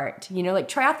your heart, like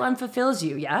triathlon fulfills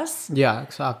you. Yes. Yeah,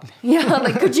 exactly. Yeah.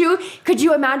 Like, could you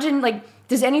imagine, like,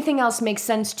 does anything else make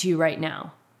sense to you right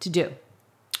now to do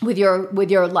with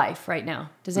your life right now?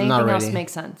 Does anything else make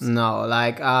sense? No,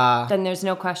 like then there's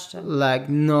no question. Like,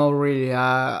 no, really.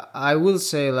 I will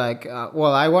say, like,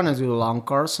 well, I want to do long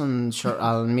course and short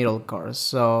middle course.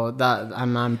 So that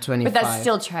I'm 25. But that's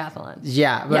still triathlon.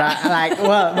 Yeah, but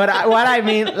what I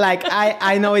mean, like,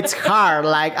 I know it's hard.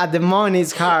 Like, at the moment,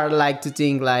 it's hard, like, to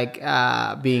think, like,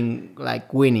 being,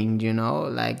 like, winning,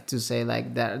 like, to say,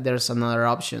 like, that there's another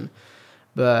option.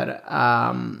 But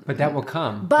that will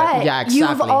come. But yeah, exactly.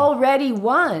 You've already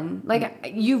won.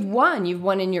 Like, you've won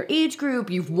in your age group.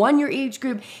 You've won your age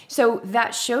group. So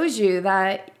that shows you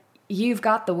that you've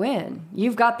got the win.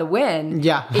 You've got the win.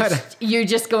 Yeah. You're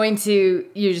just like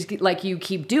you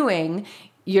keep doing.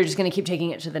 You're just going to keep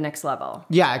taking it to the next level.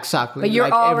 Yeah, exactly. But you're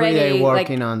like, already every day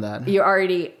working on that. You're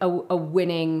already a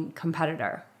winning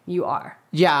competitor. You are.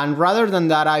 Yeah, and rather than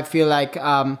that, I feel like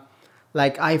I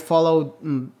follow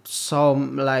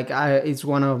it's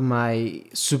one of my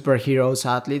superheroes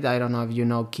athlete. I don't know if you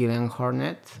know Killian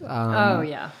Hornet. Oh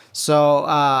yeah. So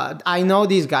I know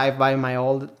this guy by my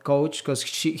old coach, because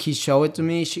he showed it to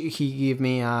me. He gave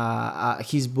me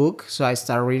his book, so I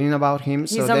started reading about him.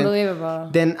 He's unbelievable.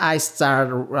 Then I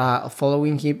started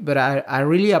following him, but I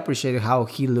really appreciate how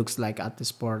he looks like at the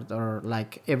sport, or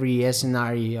like every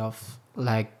scenario of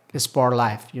like sport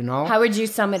life, How would you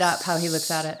sum it up, how he looks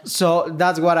at it? So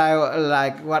that's what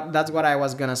I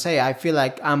was gonna say. I feel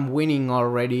like I'm winning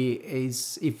already,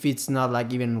 is if it's not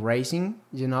like even racing,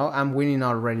 I'm winning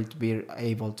already to be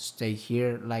able to stay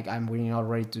here. Like, I'm winning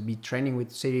already to be training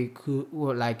with City,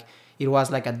 like, it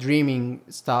was like a dreaming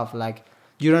stuff. Like,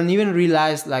 you don't even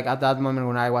realize, like, at that moment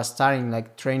when I was starting,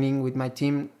 like, training with my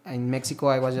team in Mexico,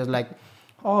 I was just like,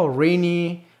 oh,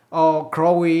 Rini,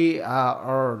 Crowy,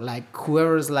 or like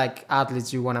whoever's like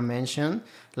athletes you want to mention,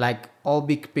 like all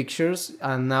big pictures.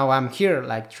 And now I'm here,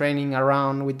 like training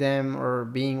around with them or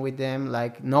being with them,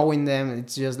 like knowing them.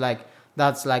 It's just like,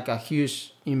 that's like a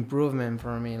huge improvement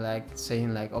for me, like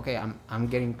saying like, okay, I'm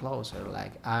getting closer,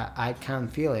 like I can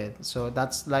feel it. So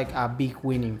that's like a big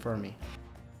winning for me.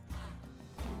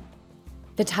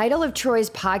 The title of Troy's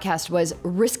podcast was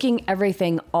Risking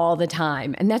Everything All the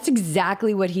Time. And that's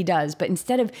exactly what he does. But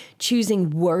instead of choosing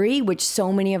worry, which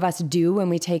so many of us do when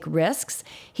we take risks,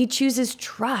 he chooses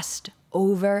trust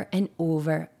over and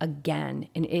over again.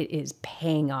 And it is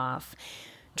paying off.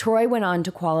 Troy went on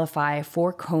to qualify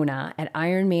for Kona at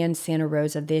Ironman Santa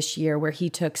Rosa this year, where he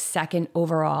took second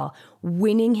overall,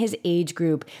 winning his age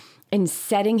group and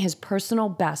setting his personal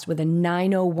best with a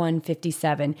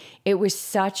 9:01:57. It was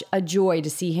such a joy to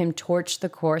see him torch the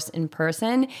course in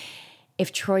person.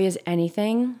 If Troy is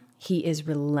anything, he is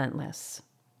relentless.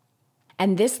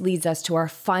 And this leads us to our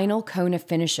final Kona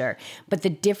finisher. But the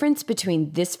difference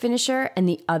between this finisher and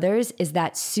the others is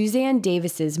that Suzanne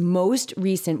Davis's most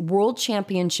recent World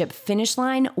Championship finish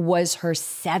line was her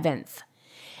 7th.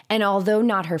 And although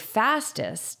not her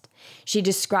fastest, she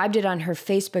described it on her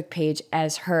Facebook page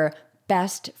as her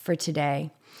best for today,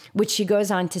 which she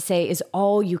goes on to say is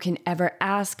all you can ever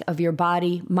ask of your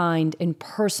body, mind, and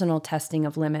personal testing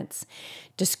of limits.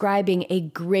 Describing a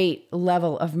great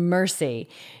level of mercy,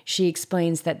 she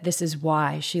explains that this is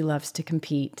why she loves to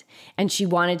compete. And she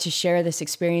wanted to share this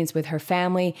experience with her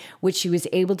family, which she was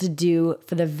able to do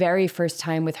for the very first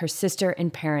time with her sister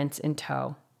and parents in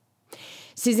tow.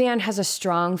 Suzanne has a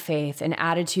strong faith and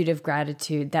attitude of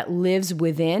gratitude that lives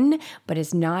within, but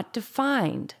is not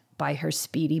defined by her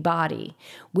speedy body.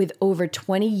 With over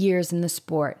 20 years in the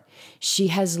sport, she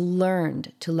has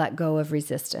learned to let go of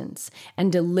resistance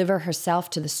and deliver herself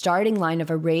to the starting line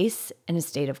of a race in a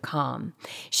state of calm.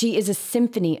 She is a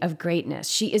symphony of greatness.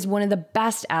 She is one of the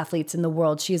best athletes in the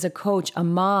world. She is a coach, a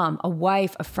mom, a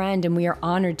wife, a friend, and we are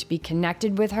honored to be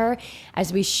connected with her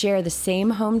as we share the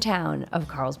same hometown of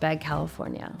Carlsbad,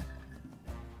 California.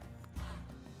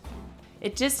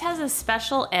 It just has a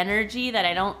special energy that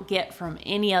I don't get from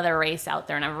any other race out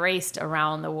there, and I've raced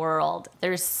around the world.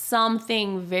 There's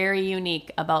something very unique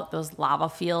about those lava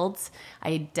fields.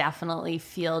 I definitely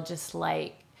feel just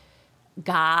like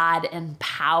God and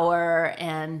power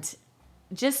and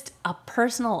just a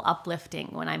personal uplifting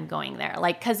when I'm going there.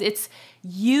 Like, because it's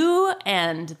you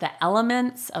and the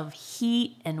elements of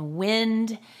heat and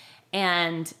wind.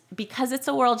 And because it's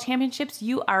a world championships,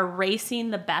 you are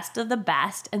racing the best of the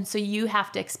best. And so you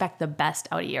have to expect the best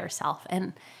out of yourself.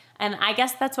 And I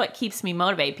guess that's what keeps me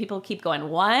motivated. People keep going,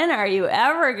 when are you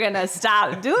ever going to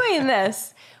stop doing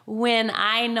this? When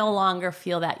I no longer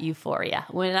feel that euphoria,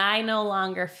 when I no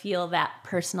longer feel that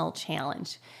personal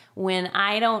challenge, when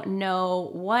I don't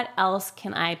know what else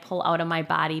can I pull out of my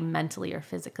body mentally or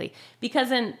physically.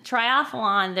 Because in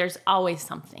triathlon, there's always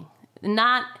something.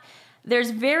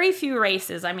 There's very few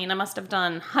races. I mean, I must have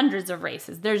done hundreds of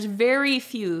races. There's very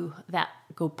few that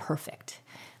go perfect.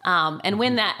 And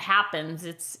when that happens,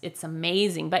 it's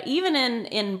amazing. But even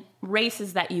in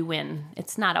races that you win,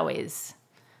 it's not always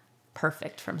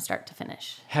perfect from start to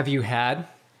finish. Have you had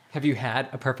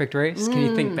a perfect race? Can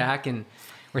you think back and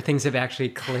where things have actually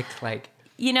clicked like?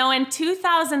 You know, in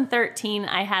 2013,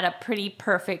 I had a pretty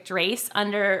perfect race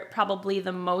under probably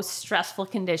the most stressful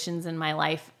conditions in my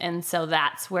life. And so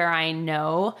that's where I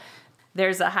know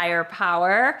there's a higher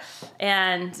power.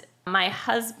 And my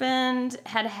husband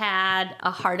had a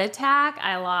heart attack.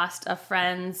 I lost a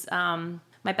friend's,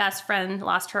 my best friend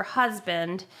lost her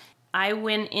husband. I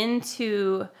went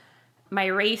into my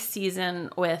race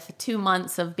season with 2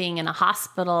 months of being in a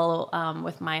hospital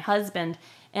with my husband.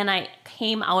 And I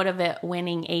came out of it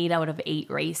winning 8 out of 8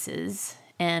 races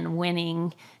and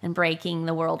winning and breaking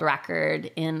the world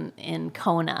record in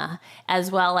Kona,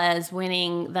 as well as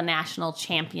winning the national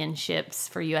championships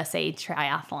for USA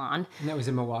Triathlon. And that was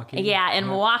in Milwaukee? Yeah, in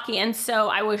Milwaukee. And so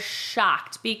I was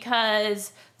shocked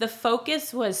because the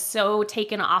focus was so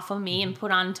taken off of me and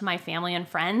put onto my family and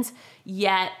friends,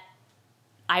 yet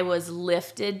I was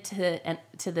lifted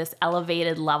to this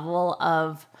elevated level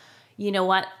of, you know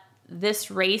what?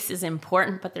 This race is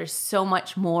important, but there's so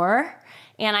much more.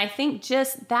 And I think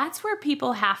just that's where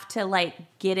people have to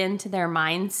like get into their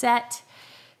mindset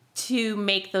to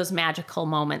make those magical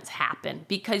moments happen,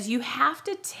 because you have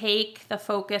to take the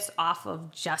focus off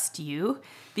of just you,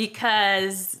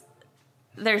 because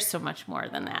there's so much more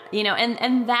than that, you know,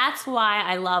 and that's why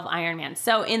I love Ironman.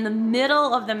 So in the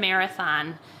middle of the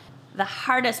marathon, the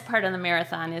hardest part of the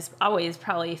marathon is always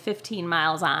probably 15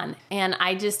 miles on. And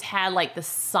I just had like the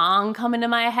song come into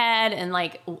my head and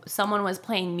like someone was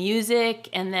playing music.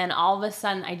 And then all of a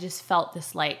sudden I just felt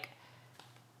this like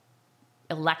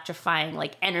electrifying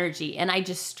like energy. And I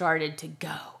just started to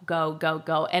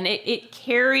go. And it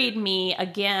carried me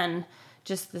again,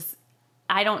 just this,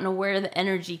 I don't know where the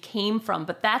energy came from,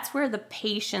 but that's where the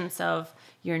patience of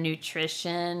your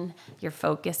nutrition, your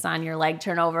focus on your leg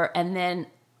turnover, and then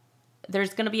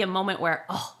there's going to be a moment where,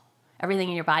 everything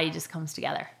in your body just comes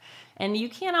together. And you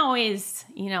can't always,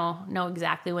 know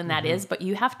exactly when that is, but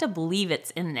you have to believe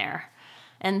it's in there.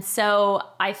 And so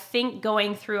I think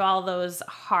going through all those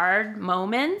hard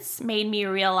moments made me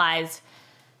realize,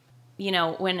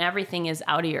 when everything is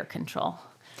out of your control,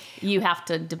 you have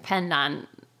to depend on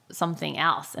something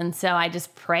else. And so I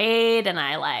just prayed and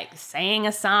I sang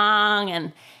a song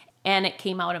and it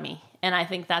came out of me. And I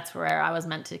think that's where I was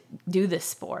meant to do this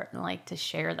sport and to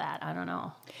share that. I don't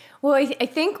know. Well, I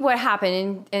think what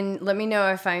happened, and let me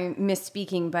know if I'm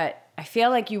misspeaking, but I feel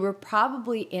like you were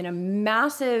probably in a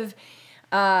massive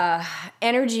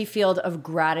energy field of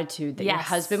gratitude that your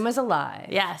husband was alive.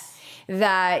 Yes.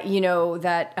 That,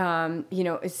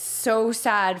 it's so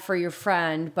sad for your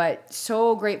friend, but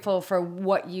so grateful for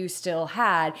what you still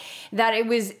had, that it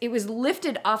was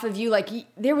lifted off of you. Like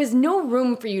there was no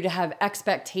room for you to have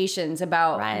expectations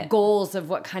about goals of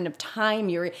what kind of time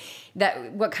you were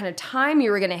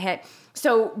going to hit.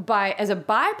 So as a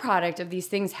byproduct of these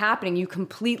things happening, you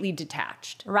completely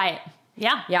detached. Right.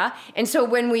 Yeah. Yeah. And so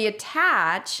when we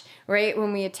attach,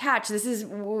 this is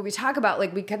what we talk about,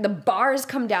 the bars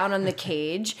come down on the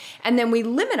cage and then we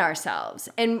limit ourselves.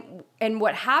 And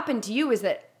what happened to you is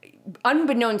that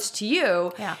unbeknownst to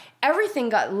you, everything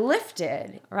got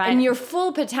lifted, and your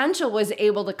full potential was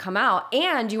able to come out,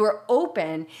 and you were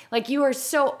open. Like, you were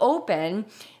so open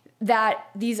that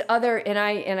these other, and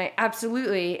I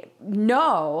absolutely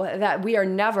know that we are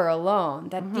never alone,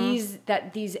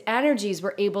 that these energies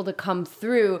were able to come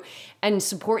through and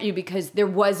support you because there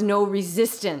was no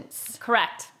resistance.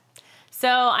 Correct. So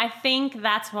I think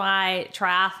that's why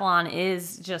triathlon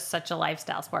is just such a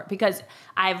lifestyle sport, because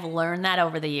I've learned that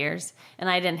over the years, and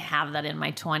I didn't have that in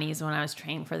my 20s when I was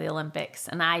training for the Olympics.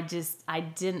 And I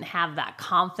didn't have that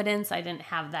confidence. I didn't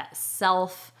have that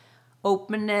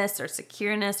self-openness or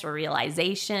secureness or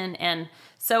realization. And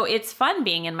so it's fun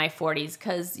being in my 40s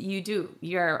because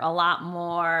you're a lot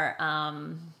more,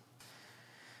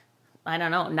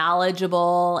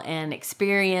 knowledgeable and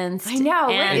experienced. I know.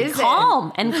 And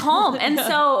calm. And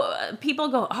so people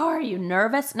go, oh, are you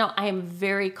nervous? No, I am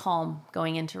very calm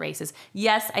going into races.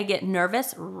 Yes, I get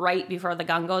nervous right before the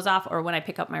gun goes off or when I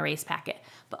pick up my race packet.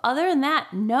 But other than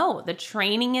that, no, the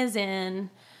training is in,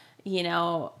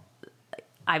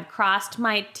 I've crossed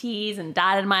my T's and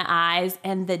dotted my I's,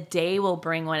 and the day will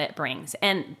bring what it brings.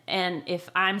 And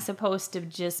if I'm supposed to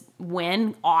just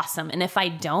win, awesome. And if I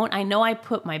don't, I know I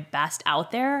put my best out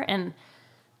there, and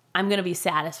I'm going to be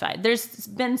satisfied. There's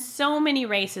been so many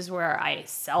races where I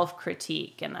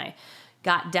self-critique and I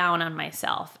got down on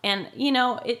myself. And,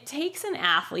 it takes an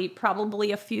athlete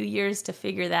probably a few years to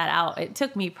figure that out. It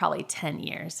took me probably 10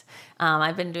 years.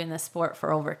 I've been doing this sport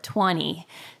for over 20.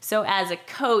 So as a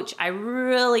coach, I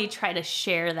really try to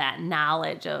share that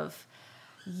knowledge of,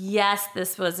 yes,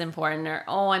 this was important, or,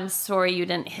 oh, I'm sorry you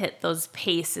didn't hit those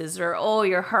paces, or, oh,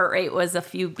 your heart rate was a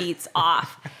few beats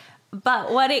off.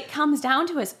 But what it comes down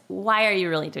to is, why are you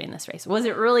really doing this race? Was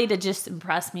it really to just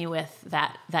impress me with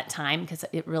that time? Because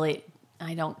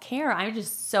I don't care. I'm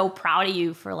just so proud of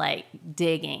you for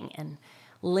digging and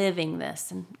living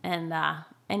this,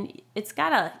 and it's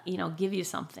gotta give you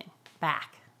something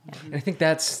back. Yeah. And I think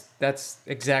that's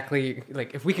exactly,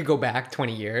 if we could go back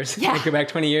 20 years, go back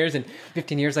 20 years and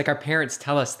 15 years, our parents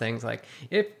tell us things like,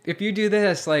 if you do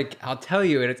this, I'll tell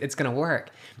you it's gonna work.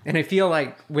 And I feel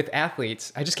like with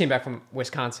athletes, I just came back from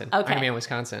Wisconsin, Ironman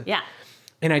Wisconsin. Yeah.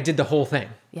 And I did the whole thing.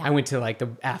 Yeah. I went to the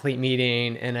athlete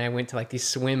meeting, and I went to these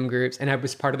swim groups, and I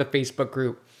was part of the Facebook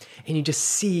group. And you just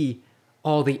see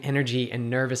all the energy and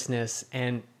nervousness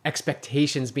and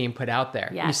expectations being put out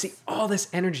there. Yes. And you see all this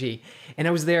energy. And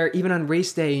I was there even on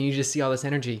race day, and you just see all this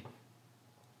energy.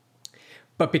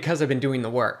 But because I've been doing the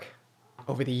work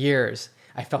over the years,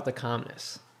 I felt the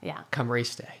calmness. Yeah. Come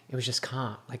race day. It was just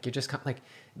calm. You're just calm.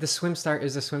 The swim start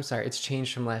is the swim start. It's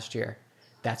changed from last year.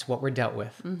 That's what we're dealt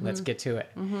with. Mm-hmm. Let's get to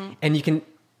it. Mm-hmm. And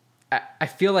I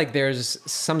feel like there's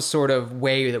some sort of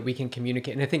way that we can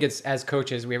communicate. And I think it's, as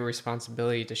coaches, we have a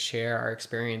responsibility to share our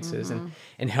experiences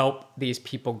and help these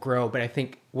people grow. But I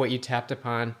think what you tapped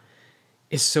upon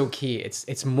is so key.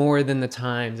 It's more than the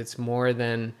times. It's more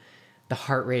than the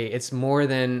heart rate. It's more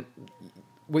than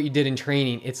what you did in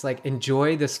training. It's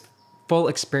enjoy this full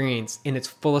experience in its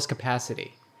fullest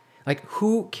capacity.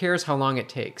 Who cares how long it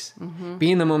takes? Mm-hmm.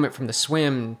 Be in the moment from the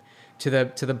swim to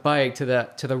the bike to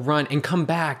the run, and come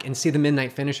back and see the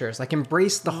midnight finishers.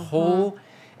 Embrace the whole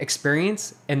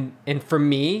experience. And for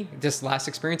me, this last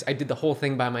experience, I did the whole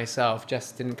thing by myself.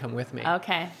 Jess didn't come with me.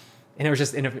 Okay. And I was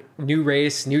just in a new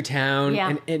race, new town,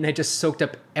 yeah. and I just soaked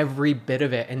up every bit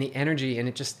of it and the energy, and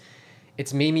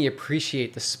it's made me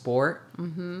appreciate the sport.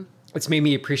 Mm-hmm. It's made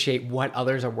me appreciate what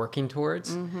others are working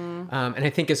towards. Mm-hmm. And I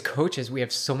think as coaches, we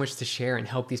have so much to share and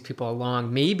help these people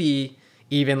along. Maybe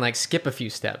even skip a few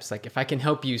steps. If I can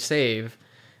help you save,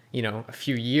 a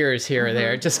few years here or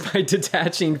there, just by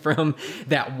detaching from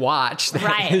that watch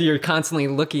that you're constantly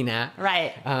looking at.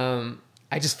 Right.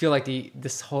 I just feel like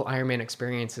this whole Ironman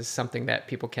experience is something that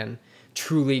people can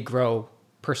truly grow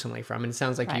personally from, and it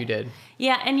sounds like you did.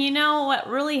 Yeah, and what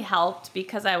really helped,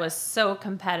 because I was so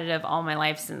competitive all my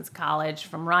life since college,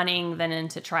 from running then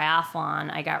into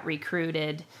triathlon, I got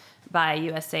recruited by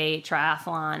USA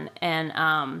Triathlon, and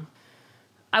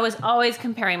I was always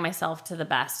comparing myself to the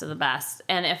best of the best.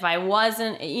 And if I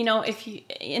wasn't, if you,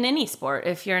 in any sport,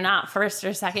 if you're not first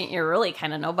or second, you're really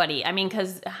kind of nobody. I mean,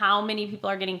 because how many people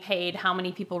are getting paid? How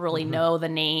many people really know the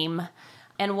name?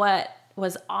 And what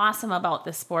was awesome about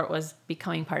this sport was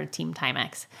becoming part of Team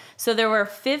Timex. So there were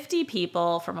 50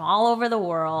 people from all over the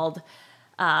world,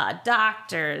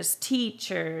 doctors,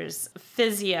 teachers,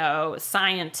 physio,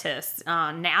 scientists,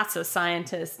 NASA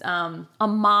scientists, a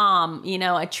mom,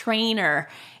 a trainer.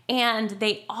 And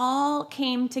they all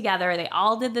came together. They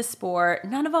all did the sport.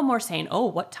 None of them were saying, oh,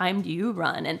 what time do you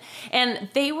run? And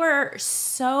they were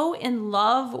so in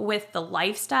love with the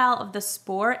lifestyle of the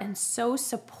sport and so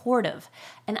supportive.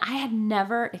 And I had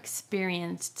never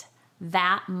experienced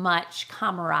that much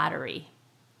camaraderie.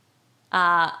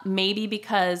 Maybe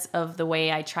because of the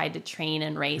way I tried to train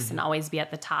and race and always be at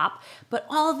the top. But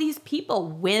all of these people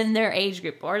win their age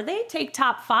group or they take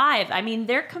top 5. I mean,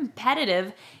 they're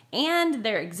competitive and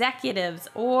they're executives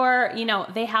or,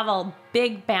 they have a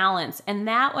big balance. And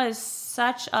that was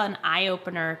such an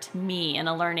eye-opener to me and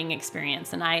a learning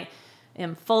experience. And I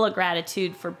am full of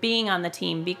gratitude for being on the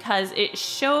team because it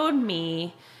showed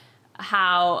me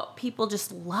how people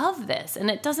just love this. And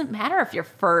it doesn't matter if you're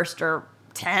first or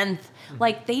 10th,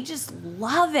 like they just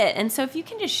love it. And so if you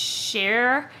can just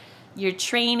share your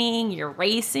training, your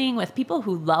racing with people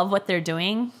who love what they're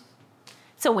doing,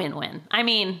 it's a win-win. I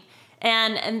mean,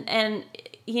 and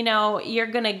you're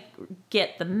going to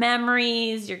get the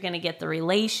memories, you're going to get the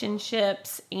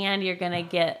relationships, and you're going to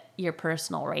get your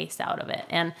personal race out of it.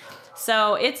 And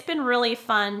so it's been really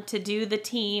fun to do the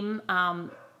team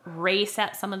race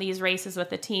at some of these races with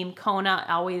the team. Kona,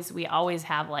 we always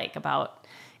have like about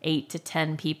 8 to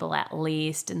 10 people at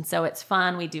least. And so it's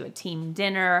fun. We do a team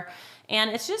dinner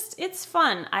and it's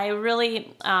fun. I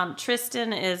really,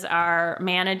 Tristan is our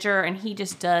manager and he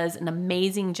just does an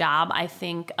amazing job, I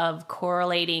think, of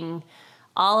correlating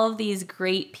all of these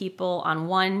great people on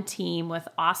one team with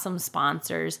awesome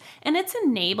sponsors. And it's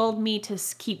enabled me to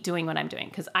keep doing what I'm doing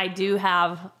because I do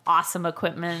have awesome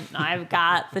equipment. I've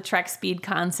got the Trek Speed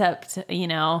Concept,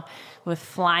 with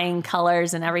flying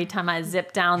colors. And every time I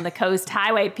zip down the coast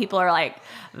highway, people are like,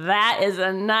 that is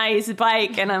a nice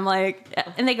bike. And I'm like,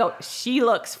 and they go, she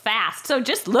looks fast. So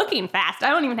just looking fast,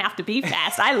 I don't even have to be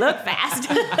fast. I look fast.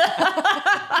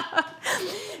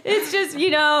 It's just,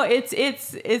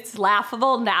 it's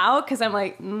laughable now because I'm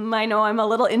like, I know I'm a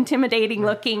little intimidating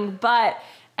looking, but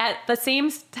at the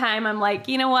same time, I'm like,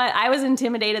 you know what? I was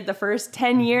intimidated the first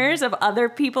 10 years of other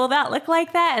people that look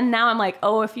like that. And now I'm like,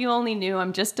 oh, if you only knew,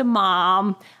 I'm just a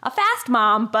mom, a fast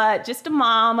mom, but just a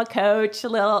mom, a coach, a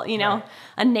little,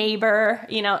 a neighbor,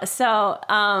 so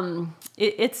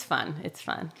it's fun. It's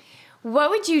fun. What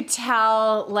would you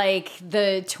tell like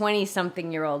the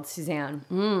 20-something-year-old Suzanne?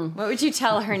 What would you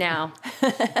tell her now?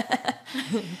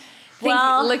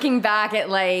 Well, looking back at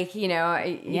it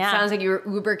sounds like you were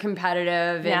uber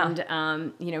competitive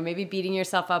and, maybe beating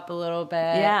yourself up a little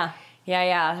bit.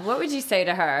 Yeah. What would you say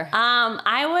to her?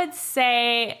 I would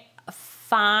say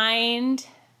find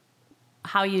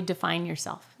how you define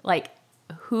yourself. Like,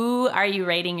 who are you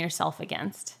rating yourself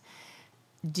against?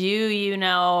 Do you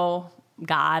know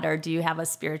God or do you have a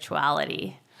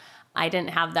spirituality? I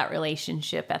didn't have that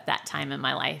relationship at that time in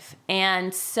my life.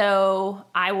 And so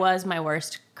I was my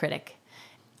worst critic.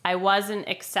 I wasn't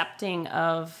accepting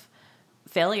of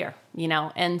failure,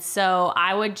 and so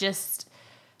I would just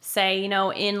say,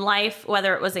 in life,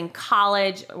 whether it was in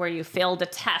college where you failed a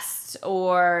test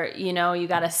or, you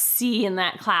got a C in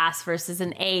that class versus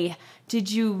an A, did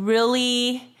you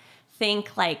really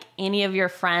think like any of your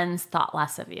friends thought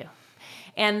less of you?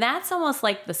 And that's almost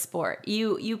like the sport.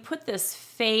 You put this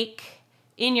fake,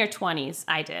 in your 20s,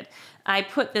 I did. I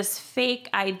put this fake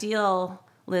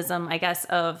idealism, I guess,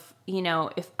 of,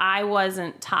 if I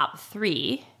wasn't top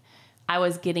 3, I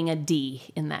was getting a D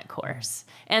in that course.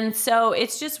 And so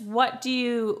it's just,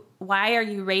 why are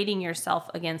you rating yourself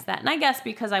against that? And I guess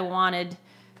because I wanted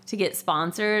to get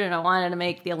sponsored and I wanted to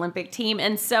make the Olympic team.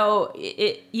 And so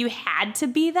you had to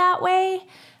be that way.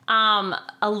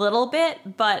 A little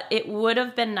bit, but it would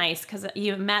have been nice because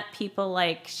you've met people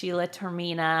like Sheila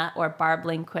Termina or Barb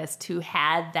Lindquist who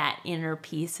had that inner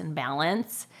peace and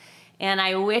balance. And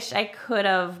I wish I could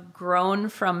have grown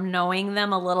from knowing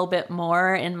them a little bit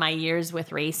more in my years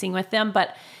with racing with them.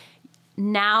 But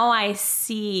now I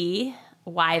see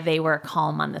why they were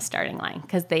calm on the starting line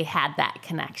because they had that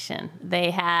connection.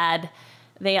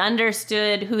 They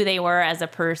understood who they were as a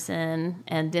person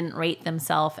and didn't rate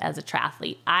themselves as a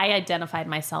triathlete. I identified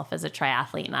myself as a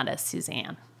triathlete, not as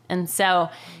Suzanne. And so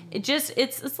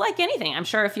it's like anything. I'm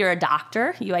sure if you're a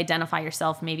doctor, you identify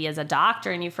yourself maybe as a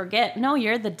doctor and you forget, no,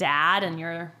 you're the dad and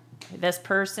you're this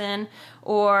person,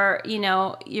 or,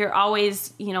 you're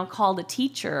always, called a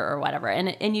teacher or whatever.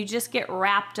 And you just get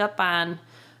wrapped up on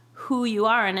who you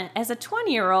are. And as a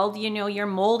 20-year-old, you're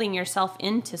molding yourself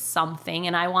into something.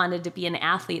 And I wanted to be an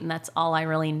athlete, and that's all I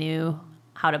really knew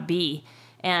how to be.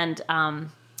 And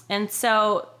And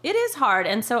so it is hard.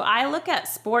 And so I look at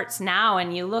sports now,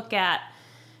 and you look at,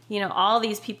 all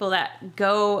these people that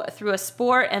go through a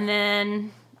sport and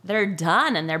then they're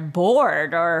done and they're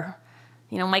bored, or,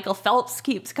 Michael Phelps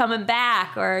keeps coming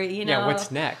back, or,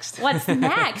 what's next? What's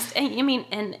next?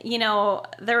 And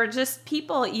there are just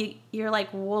people, you're like,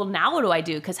 well, now what do I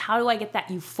do? Because how do I get that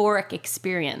euphoric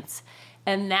experience?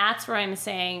 And that's where I'm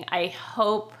saying, I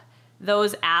hope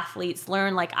those athletes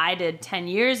learn like I did 10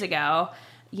 years ago.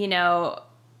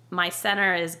 My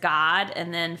center is God,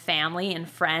 and then family and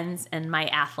friends, and my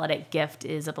athletic gift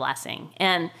is a blessing.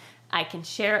 And I can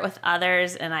share it with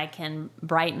others, and I can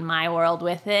brighten my world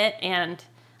with it. And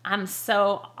I'm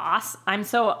so awesome. I'm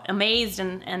so amazed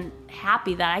and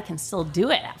happy that I can still do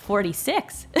it at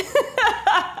 46.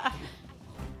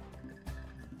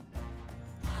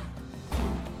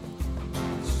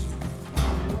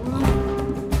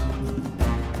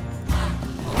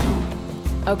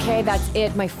 Okay, that's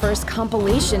it. My first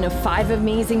compilation of 5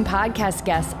 amazing podcast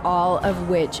guests, all of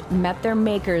which met their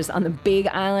makers on the big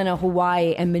island of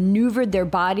Hawaii and maneuvered their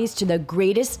bodies to the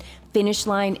greatest finish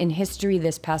line in history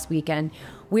this past weekend.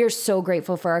 We are so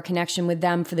grateful for our connection with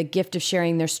them, for the gift of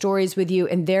sharing their stories with you,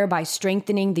 and thereby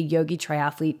strengthening the Yogi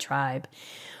Triathlete tribe.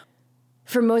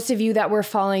 For most of you that were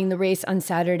following the race on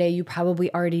Saturday, you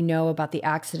probably already know about the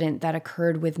accident that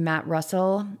occurred with Matt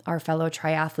Russell, our fellow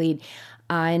triathlete.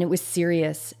 And it was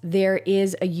serious. There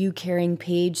is a You Caring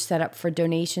page set up for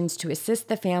donations to assist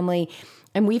the family.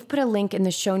 And we've put a link in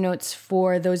the show notes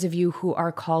for those of you who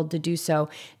are called to do so.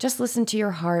 Just listen to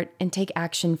your heart and take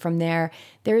action from there.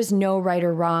 There is no right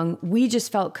or wrong. We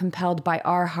just felt compelled by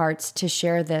our hearts to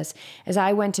share this as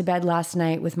I went to bed last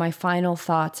night with my final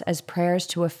thoughts as prayers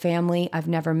to a family I've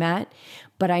never met,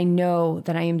 but I know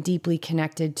that I am deeply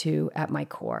connected to at my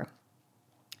core.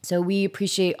 So we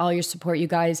appreciate all your support, you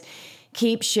guys.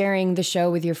 Keep sharing the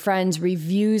show with your friends.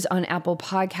 Reviews on Apple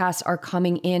Podcasts are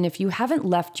coming in. If you haven't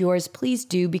left yours, please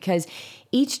do, because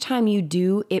each time you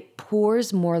do, it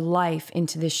pours more life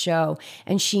into the show,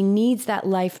 and she needs that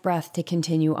life breath to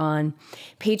continue on.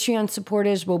 Patreon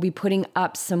supporters will be putting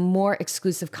up some more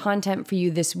exclusive content for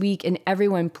you this week, and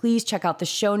everyone, please check out the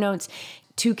show notes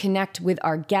to connect with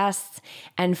our guests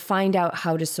and find out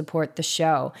how to support the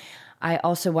show. I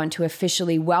also want to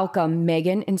officially welcome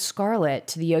Megan and Scarlett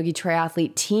to the Yogi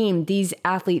Triathlete team. These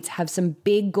athletes have some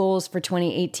big goals for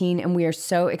 2018, and we are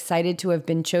so excited to have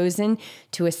been chosen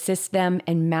to assist them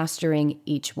in mastering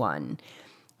each one.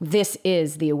 This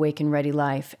is the Awaken Ready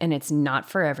Life, and it's not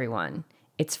for everyone.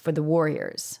 It's for the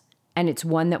warriors, and it's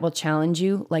one that will challenge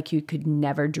you like you could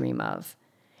never dream of.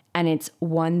 And it's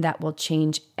one that will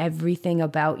change everything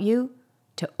about you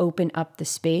to open up the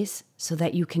space so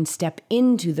that you can step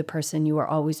into the person you are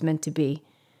always meant to be.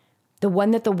 The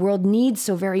one that the world needs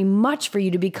so very much for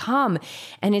you to become.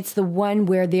 And it's the one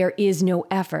where there is no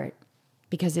effort,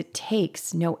 because it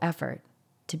takes no effort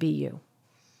to be you.